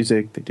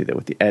music. They do that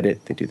with the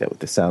edit. They do that with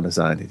the sound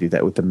design. They do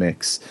that with the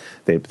mix.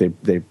 They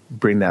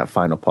bring that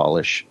final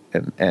polish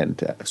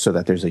and so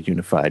that there's a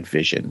unified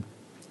vision,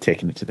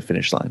 taking it to the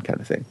finish line kind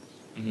of thing.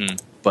 Mm-hmm.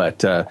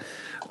 But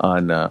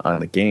on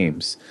the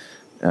games,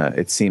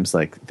 it seems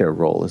like their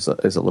role is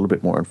a little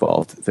bit more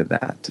involved than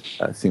that.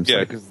 It seems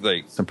because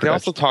they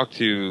also talk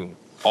to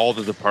all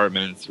the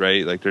departments,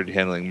 right? Like they're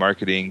handling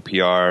marketing,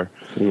 PR,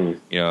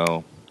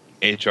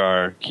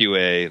 HR,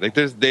 QA. Like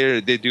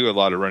they do a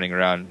lot of running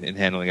around and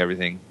handling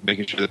everything,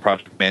 making sure the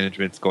project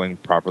management's going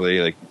properly.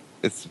 Like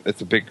it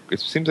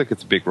seems like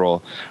it's a big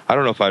role. I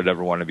don't know if I'd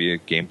ever want to be a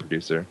game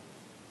producer.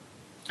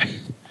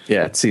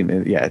 It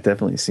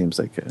definitely seems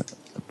like a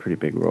pretty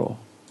big role.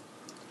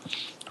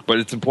 But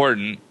it's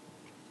important.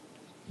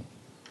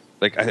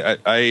 Like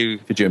I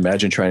could you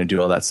imagine trying to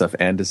do all that stuff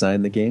and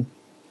design the game?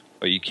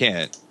 But you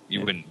can't.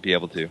 You wouldn't be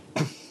able to.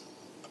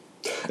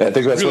 I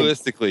think that's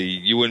realistically,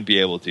 you wouldn't be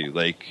able to.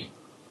 Like,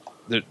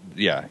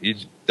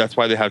 that's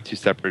why they have two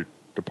separate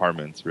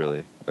departments,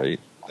 really, right?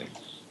 Like,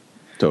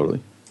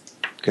 totally.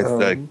 Because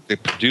the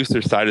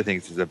producer side of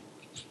things is a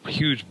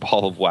huge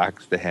ball of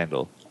wax to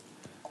handle,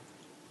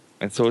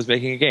 and so is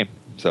making a game.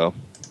 So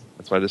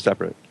that's why they're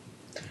separate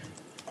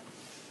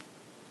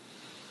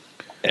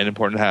and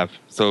important to have.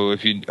 So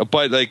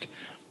but like.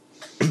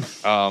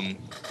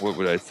 What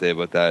would I say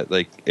about that?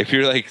 Like, if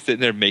you're like sitting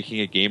there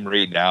making a game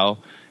right now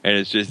and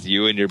it's just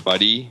you and your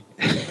buddy,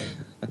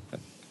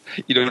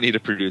 you don't need a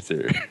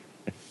producer.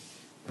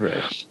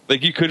 Right.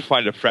 Like, you could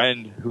find a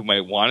friend who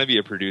might want to be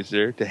a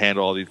producer to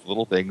handle all these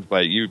little things,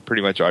 but you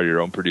pretty much are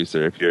your own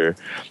producer if you're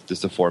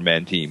just a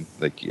 4-man team.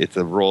 Like, it's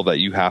a role that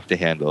you have to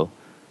handle.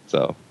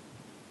 So,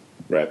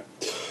 right.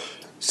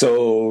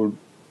 So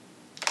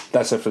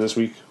that's it for this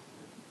week.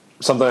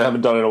 Something I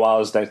haven't done in a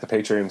while is thank the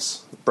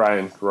Patreons.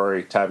 Brian,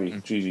 Rory,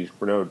 Tabby, Gigi,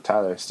 Renaud,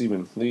 Tyler,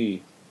 Stephen,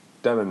 Lee,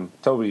 Devin,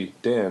 Toby,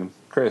 Dan,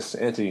 Chris,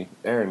 Anthony,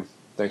 Aaron.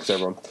 Thanks,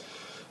 everyone.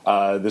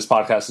 This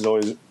podcast is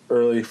always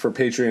early for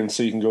Patreon,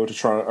 so you can go to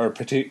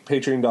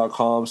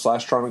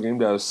patreon.com/Toronto Game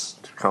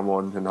Devs to come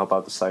on and help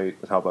out the site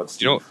and help out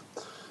Steve.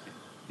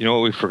 You know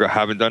what we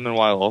haven't done in a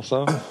while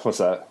also? What's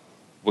that?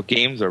 What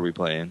games are we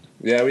playing?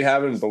 Yeah, we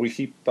haven't, but we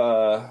keep...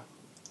 I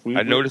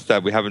noticed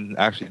that we haven't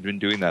actually been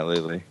doing that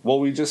lately. Well,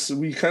 we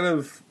kind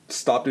of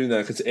stopped doing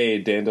that because A,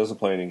 Dan doesn't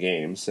play any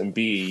games, and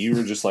B, you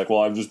were just like, well,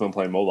 I've just been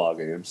playing mobile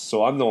games,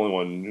 so I'm the only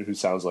one who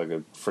sounds like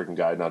a freaking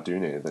guy not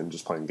doing anything,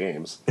 just playing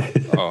games.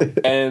 Oh.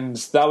 And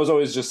that was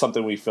always just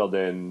something we filled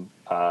in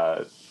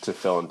to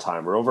fill in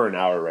time. We're over an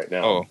hour right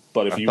now. Oh,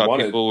 but if I you thought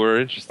want people were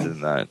interested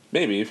in that.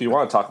 Maybe if you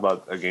want to talk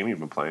about a game you've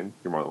been playing,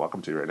 you're more than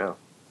welcome to right now.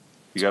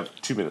 You have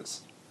 2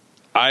 minutes.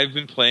 I've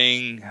been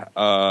playing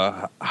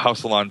House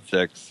Salon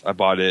 6. I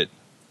bought it.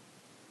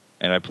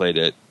 And I played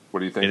it.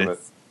 What do you think of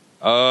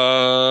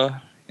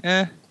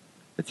it?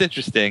 It's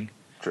interesting.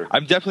 Sure.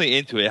 I'm definitely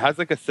into it. It has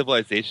like a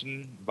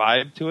Civilization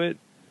vibe to it.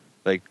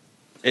 Like,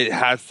 it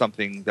has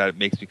something that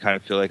makes me kind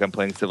of feel like I'm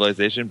playing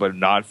Civilization, but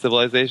not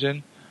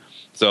Civilization.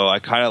 So I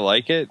kind of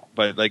like it,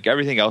 but like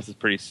everything else is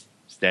pretty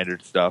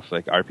standard stuff,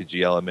 like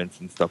RPG elements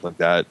and stuff like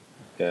that.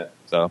 Yeah.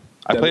 So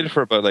I played it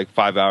for about like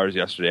 5 hours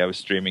yesterday. I was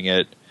streaming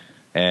it,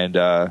 and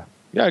I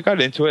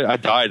got into it. I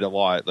died a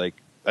lot. Like,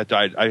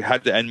 I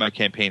had to end my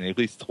campaign at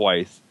least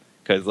twice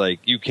because like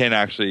you can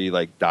actually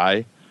like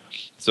die.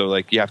 So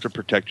like you have to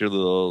protect your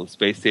little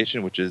space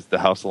station, which is the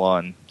House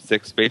Salon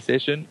 6 space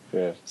station.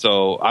 Yeah.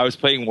 So I was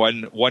playing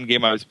one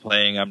game I was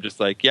playing. I'm just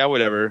like, yeah,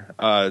 whatever.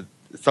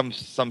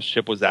 Some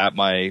ship was at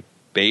my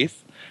base.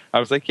 I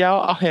was like, yeah,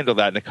 I'll handle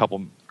that in a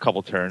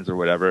couple turns or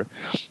whatever.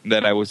 And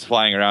then I was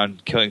flying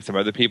around killing some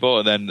other people,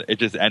 and then it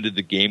just ended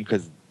the game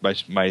because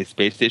my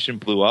space station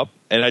blew up,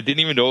 and I didn't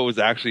even know it was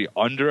actually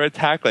under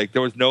attack. Like,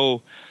 there was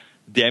no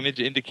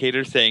damage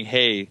indicator saying,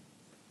 hey,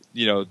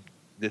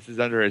 this is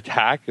under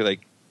attack.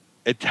 Like,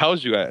 it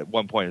tells you at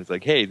one point, it's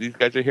like, hey, these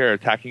guys are here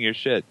attacking your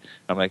shit.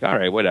 I'm like, all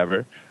right,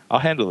 whatever, I'll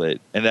handle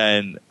it. And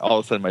then all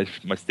of a sudden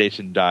my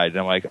station died, and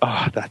I'm like,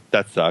 oh,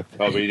 that sucked.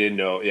 Oh, but you didn't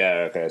know.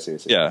 Yeah, okay, I see.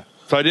 Yeah,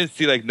 so I didn't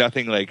see like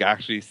nothing like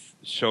actually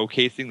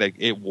showcasing like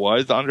it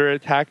was under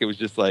attack. It was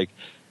just like,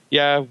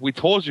 yeah, we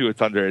told you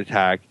it's under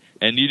attack,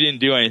 and you didn't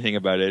do anything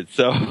about it.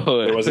 So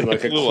there wasn't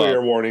like a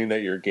clear warning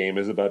that your game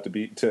is about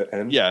to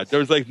end. Yeah, there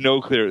was like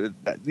no clear.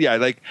 Yeah,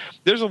 like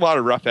there's a lot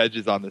of rough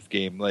edges on this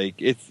game. Like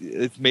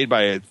it's made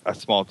by a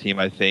small team,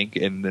 I think,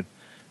 and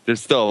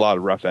there's still a lot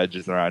of rough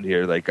edges around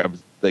here. Like I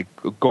was like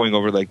going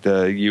over like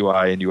the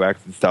UI and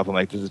UX and stuff. I'm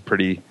like, this is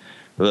pretty,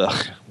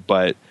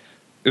 but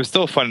it was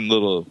still a fun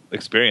little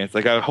experience.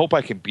 Like, I hope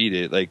I can beat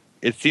it. Like,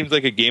 it seems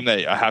like a game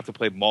that I have to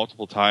play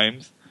multiple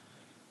times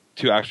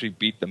to actually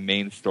beat the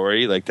main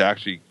story, like to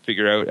actually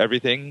figure out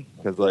everything,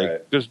 because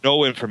like there's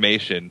no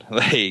information.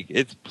 Like,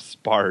 it's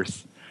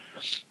sparse.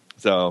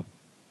 So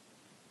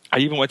I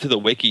even went to the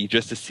wiki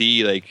just to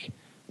see like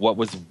what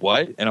was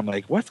what, and I'm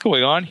like, what's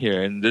going on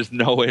here? And there's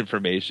no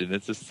information.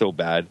 It's just so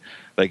bad.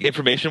 Like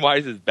information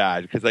wise is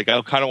bad because like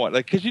I kind of want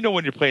like because you know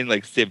when you're playing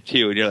like Civ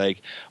 2 and you're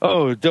like,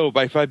 oh dope,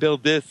 if I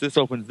build this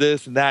opens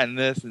this and that and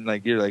this, and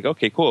like you're like,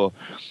 okay, cool,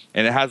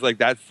 and it has like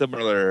that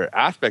similar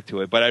aspect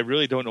to it, but I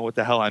really don't know what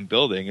the hell I'm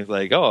building. It's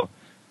like, oh,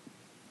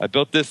 I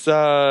built this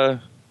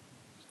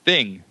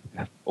thing.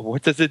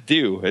 What does it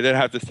do? And then I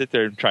have to sit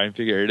there and try and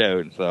figure it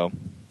out. So.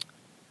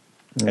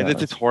 And the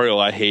tutorial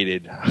I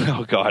hated.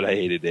 Oh god, I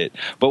hated it.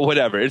 But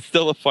whatever, it's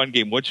still a fun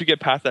game. Once you get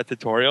past that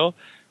tutorial,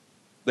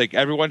 like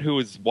everyone who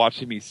was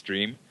watching me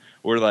stream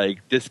were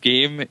like, this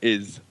game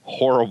is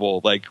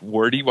horrible, like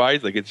wordy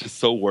wise, like it's just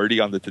so wordy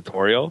on the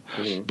tutorial.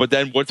 Mm-hmm. But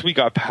then once we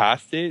got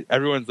past it,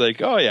 everyone's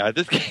like, oh yeah,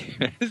 this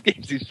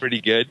game seems pretty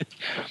good.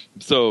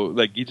 So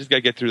like you just gotta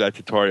get through that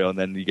tutorial and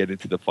then you get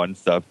into the fun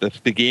stuff.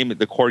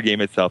 The core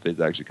game itself is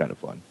actually kind of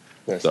fun.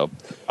 Yes. So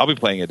I'll be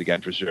playing it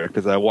again for sure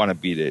because I want to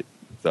beat it.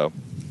 So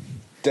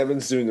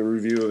Devin's doing the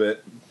review of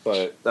it,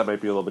 but that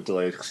might be a little bit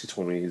delayed because he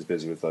told me he's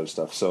busy with other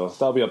stuff. So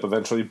that'll be up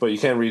eventually. But you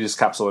can read his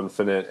Capsule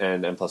Infinite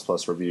and M++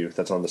 review.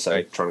 That's on the site,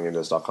 right.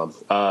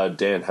 TronicGameDev.com.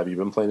 Dan, have you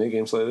been playing any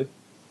games lately?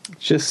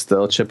 Just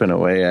still chipping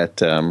away at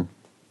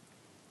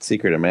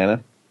Secret of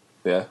Mana.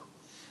 Yeah.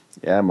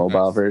 Yeah,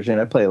 mobile version.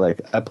 I play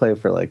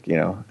for like,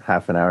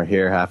 half an hour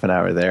here, half an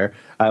hour there.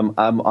 I'm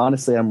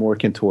honestly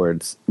working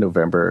towards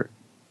November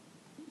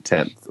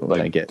 10th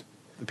when I get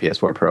the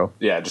PS4 Pro.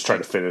 Yeah, just try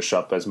to finish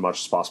up as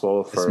much as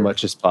possible so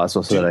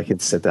that I can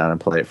sit down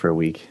and play it for a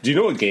week. Do you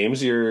know what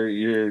games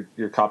you're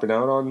copping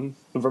out on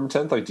November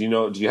 10th? Like, do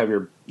you have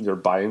your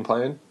buying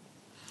plan?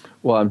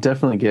 Well, I'm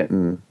definitely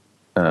getting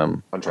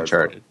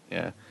Uncharted.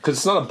 Yeah, because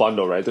it's not a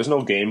bundle, right? There's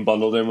no game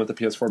bundled in with the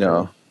PS4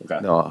 Pro.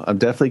 No, I'm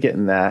definitely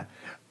getting that.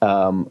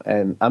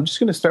 And I'm just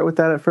going to start with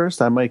that at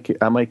first. I might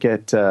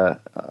get I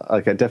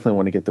definitely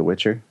want to get The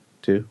Witcher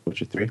 2,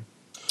 Witcher 3.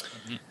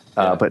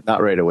 But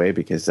not right away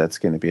because that's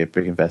going to be a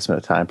big investment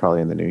of time,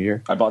 probably in the new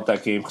year. I bought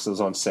that game because it was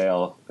on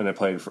sale, and I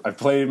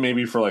played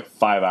maybe for like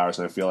 5 hours,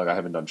 and I feel like I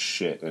haven't done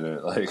shit in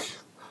it. Like,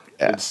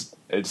 it's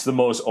the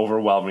most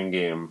overwhelming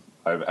game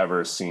I've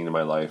ever seen in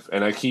my life.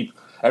 And I keep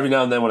every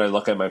now and then when I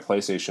look at my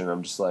PlayStation,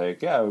 I'm just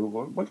like, yeah,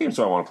 what games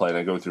do I want to play? And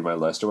I go through my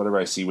list or whatever.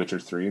 I see Witcher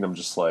 3, and I'm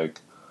just like,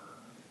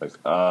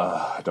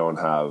 I don't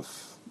have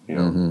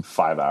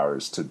 5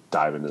 hours to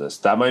dive into this.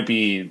 That might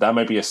be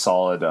a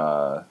solid.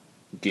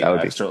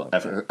 Extra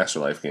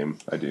life game.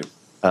 I do.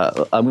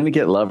 I'm going to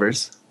get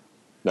Lovers.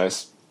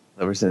 Nice.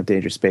 Lovers in a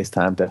Dangerous Space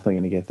Time. Definitely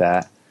going to get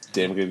that.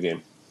 Damn good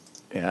game.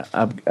 Yeah,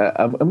 I'm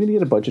going to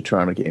get a bunch of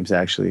Toronto games.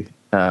 Actually,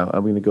 I'm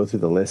going to go through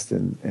the list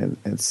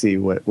and see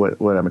what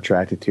I'm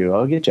attracted to.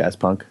 I'll get Jazz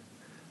Punk.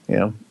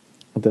 I'll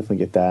definitely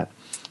get that.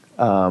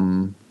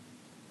 I'm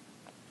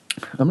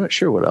not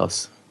sure what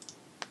else.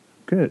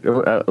 Good.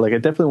 I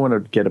definitely want to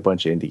get a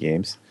bunch of indie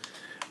games,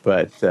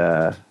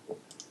 but.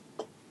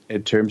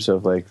 In terms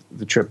of like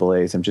the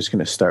AAAs, I'm just going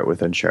to start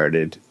with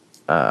Uncharted.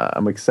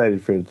 I'm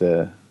excited for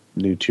the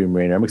new Tomb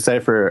Raider. I'm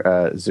excited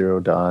for Zero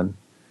Dawn,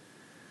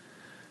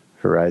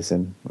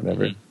 Horizon,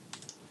 whatever. Mm-hmm.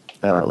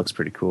 That looks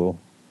pretty cool.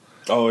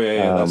 Oh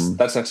yeah.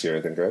 That's next year,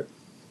 I think, right?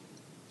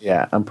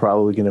 Yeah, I'm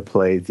probably going to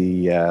play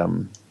the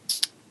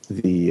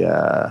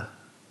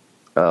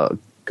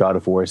God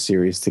of War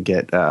series to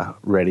get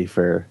ready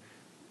for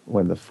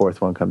when the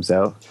fourth one comes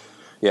out.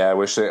 Yeah, I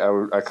wish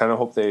I kind of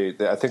hope they.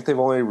 I think they've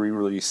only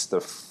re-released the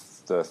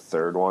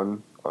third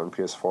one on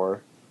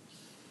PS4.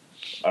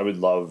 I would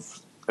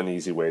love an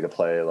easy way to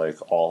play like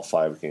all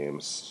 5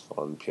 games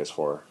on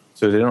PS4.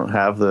 So they don't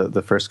have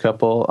the first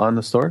couple on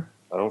the store?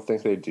 I don't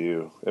think they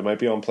do. It might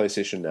be on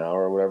PlayStation Now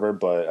or whatever,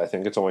 but I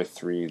think it's only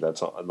 3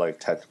 that's like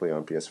technically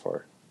on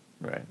PS4.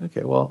 Right.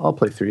 Okay. Well, I'll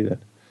play 3 then.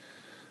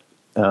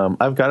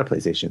 I've got a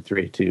PlayStation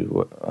 3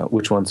 too.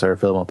 Which ones are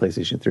available on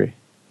PlayStation 3?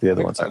 The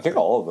other ones. I think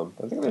all of them.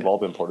 I think they've all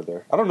been ported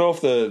there. I don't know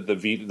if the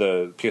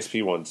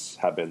PSP ones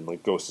have been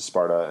like Ghost of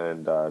Sparta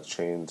and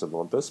Chains of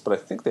Olympus, but I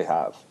think they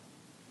have.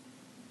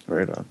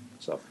 Right on.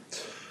 So,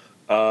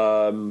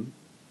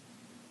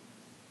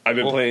 I've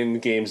been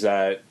playing games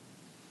that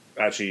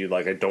actually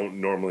like I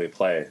don't normally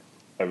play.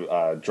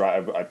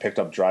 I picked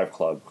up Drive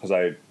Club because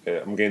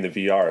I'm getting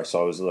the VR,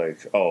 so I was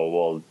like, oh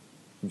well,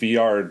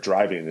 VR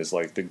driving is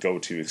like the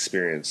go-to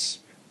experience,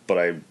 but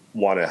I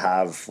want to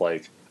have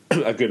like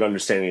a good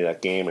understanding of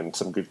that game and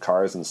some good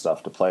cars and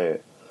stuff to play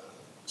it.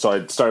 So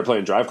I started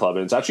playing Drive Club,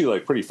 and it's actually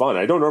like pretty fun.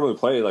 I don't normally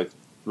play like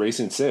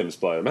racing sims,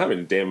 but I'm having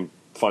a damn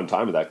fun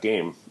time with that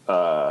game.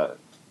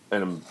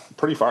 And I'm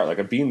pretty far. Like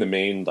I've beaten the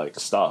main like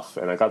stuff,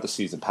 and I got the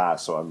season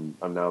pass, so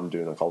I'm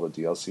doing like all the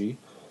DLC.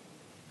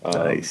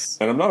 Nice.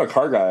 And I'm not a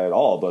car guy at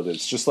all, but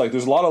it's just like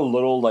there's a lot of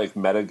little like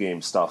meta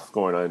game stuff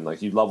going on.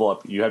 Like you level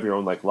up, you have your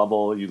own like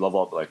level, you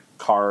level up like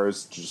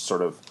cars, just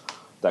sort of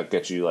that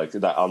get you like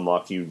that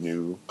unlock you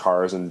new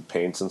cars and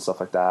paints and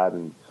stuff like that.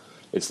 And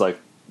it's like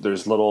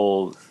there's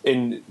little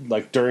in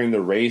like during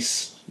the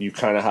race you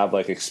kind of have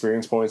like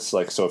experience points.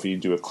 Like so if you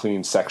do a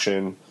clean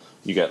section,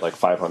 you get like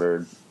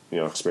 500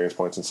 experience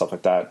points and stuff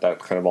like that. That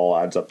kind of all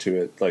adds up to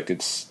it. Like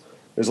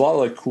there's there's a lot of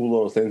like cool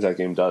little things that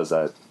game does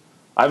that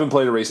I haven't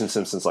played a racing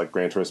sim since like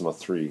Gran Turismo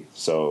 3,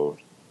 so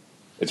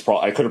it's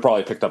I could have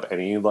probably picked up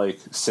any like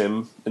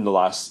sim in the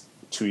last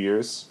 2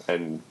 years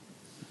and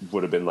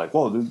would have been like,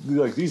 well,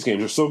 like these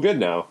games are so good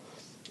now.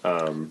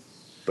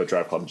 But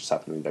Drive Club just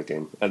happened to be that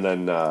game, and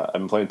then I've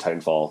been playing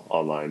Titanfall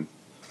online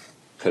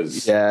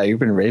because You've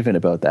been raving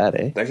about that,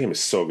 eh? that game is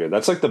so good.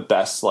 That's like the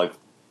best like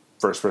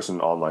first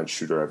person online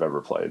shooter I've ever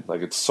played.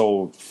 Like it's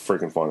so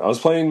freaking fun. I was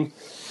playing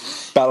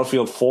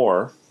Battlefield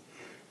 4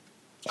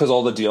 because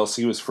all the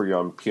DLC was free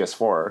on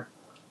PS4.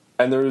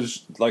 And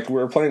there's like we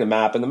were playing a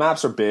map, and the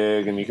maps are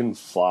big, and you can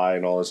fly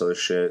and all this other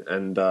shit.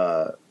 And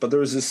but there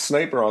was this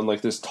sniper on like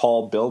this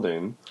tall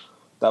building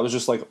that was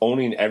just like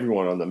owning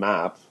everyone on the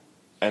map,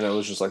 and I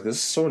was just like, this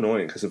is so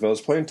annoying because if I was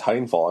playing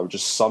Titanfall, I would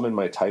just summon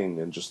my Titan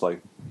and just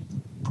like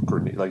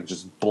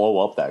just blow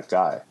up that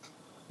guy.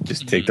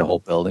 Just take the whole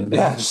building.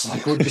 Yeah, just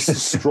like would just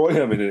destroy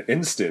him in an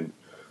instant.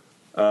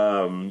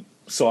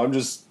 So I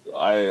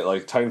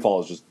like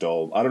Titanfall is just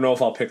dope. I don't know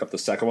if I'll pick up the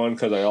second one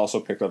because I also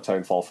picked up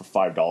Titanfall for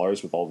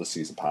 $5 with all the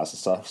season pass and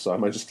stuff. So I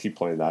might just keep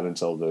playing that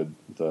until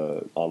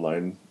the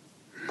online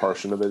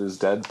portion of it is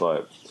dead.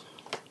 But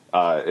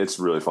it's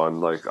really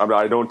fun. Like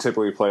I don't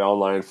typically play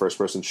online first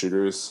person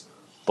shooters,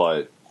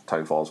 but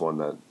Titanfall is one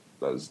that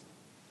is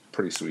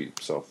pretty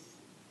sweet. So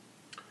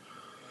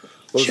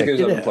those are the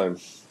games I've been playing.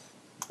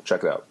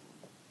 Check it out.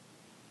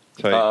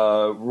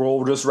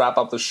 We'll just wrap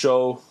up the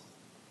show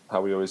how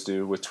we always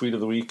do with tweet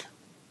of the week.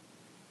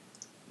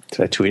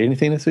 Did I tweet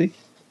anything this week?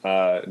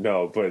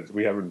 No, but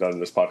we haven't done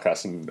this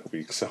podcast in a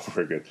week, so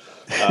we're good.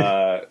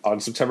 On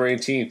September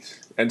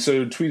 18th. And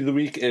so tweet of the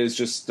week is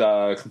just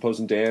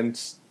Composing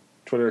Dan's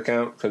Twitter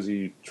account because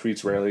he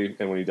tweets rarely,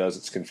 and when he does,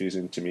 it's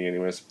confusing to me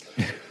anyways.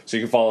 So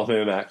you can follow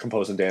him at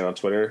Composing Dan on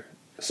Twitter.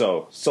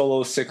 So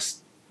Solo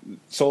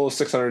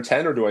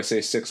 610, or do I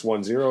say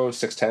 610,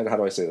 610? How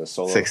do I say this?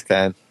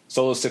 610.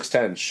 Solo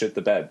 610, shit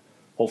the bed.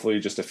 Hopefully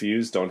just a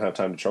fuse, don't have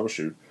time to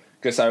troubleshoot.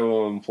 Guess I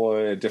will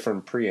employ a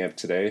different preamp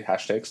today.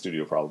 #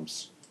 studio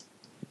problems.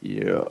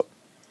 Yeah.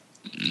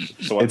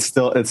 So it's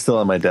still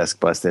on my desk,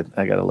 busted.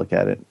 I got to look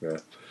at it. Yeah.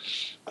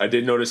 I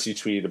did notice you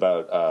tweet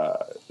about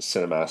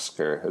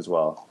Cinemassacre as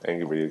well.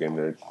 Angry Video Game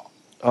Nerd.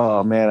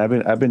 Oh man,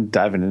 I've been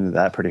diving into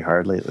that pretty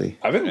hard lately.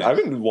 I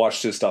haven't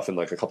watched his stuff in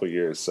like a couple of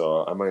years,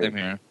 so I might. Same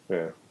here.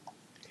 Yeah.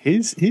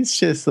 He's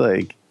just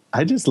like,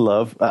 I just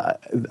love.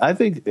 I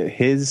think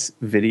his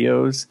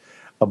videos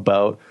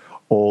about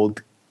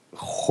old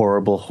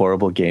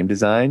horrible game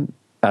design.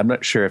 I'm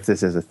not sure if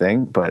this is a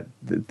thing, but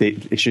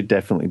it should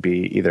definitely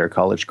be either a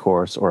college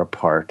course or a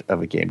part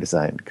of a game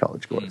design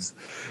college course,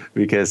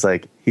 because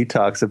like he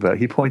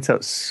points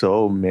out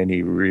so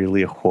many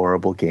really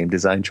horrible game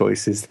design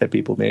choices that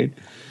people made,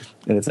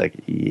 and it's like,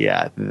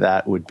 yeah,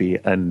 that would be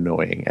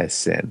annoying as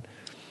sin.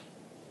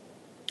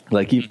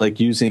 Like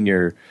using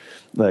your,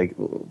 like,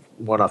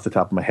 one off the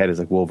top of my head is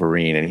like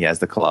Wolverine, and he has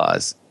the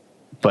claws.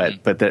 But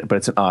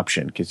it's an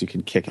option because you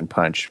can kick and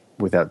punch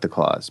without the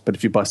claws. But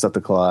if you bust out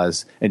the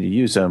claws and you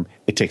use them,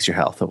 it takes your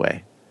health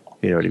away.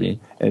 You know what I mean?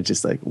 And it's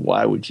just like,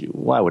 why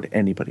would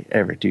anybody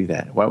ever do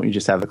that? Why wouldn't you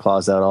just have the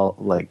claws out all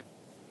like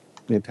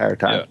the entire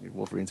time? Yeah.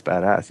 Wolverine's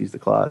badass. Use the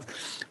claws.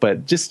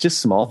 But just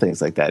small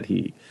things like that.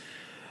 He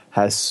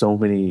has so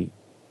many.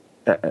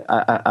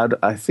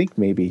 I think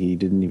maybe he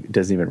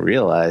doesn't even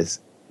realize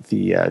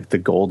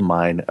the gold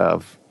mine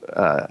of.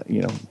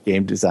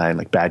 Game design,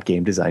 like bad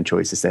game design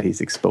choices that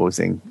he's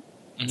exposing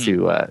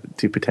to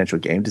potential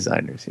game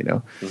designers.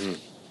 You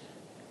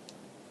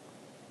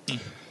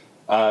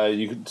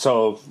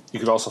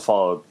could also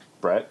follow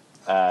Brett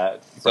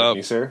at Brett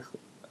Meeser,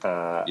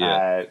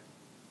 at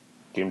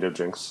Game Dev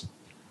Drinks,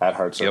 at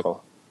Hard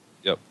Circle.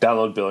 Yep.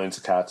 Download Billions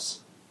of Cats.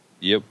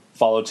 Yep.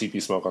 Follow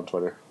TP Smoke on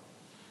Twitter.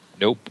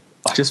 Nope.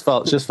 Just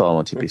follow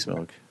on TP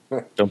Smoke.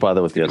 Don't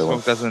bother with the other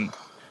one.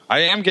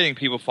 I am getting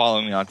people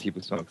following me on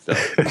TP Smoke still.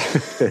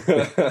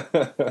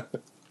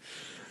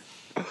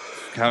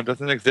 Account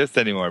doesn't exist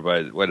anymore,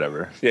 but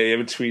whatever. Yeah, you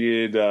haven't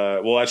tweeted.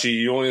 Well, actually,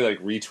 you only like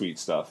retweet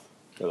stuff.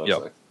 It looks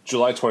like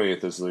July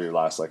 20th is your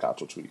last like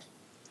actual tweet.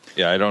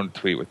 Yeah, I don't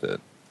tweet with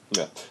it.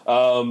 Yeah.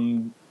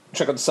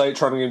 Check out the site,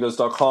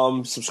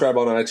 charminggamedoes.com. Subscribe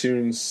on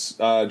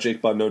iTunes.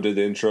 Jake Budno did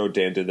the intro.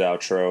 Dan did the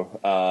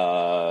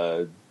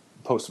outro.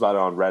 Post about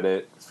it on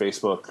Reddit,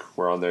 Facebook.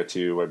 We're on there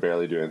too. We're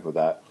barely doing anything with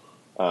that.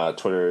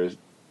 Twitter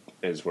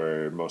is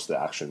where most of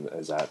the action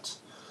is at.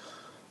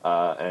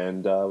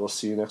 And we'll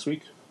see you next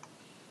week.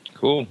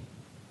 Cool.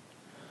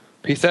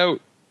 Peace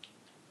out.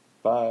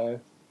 Bye.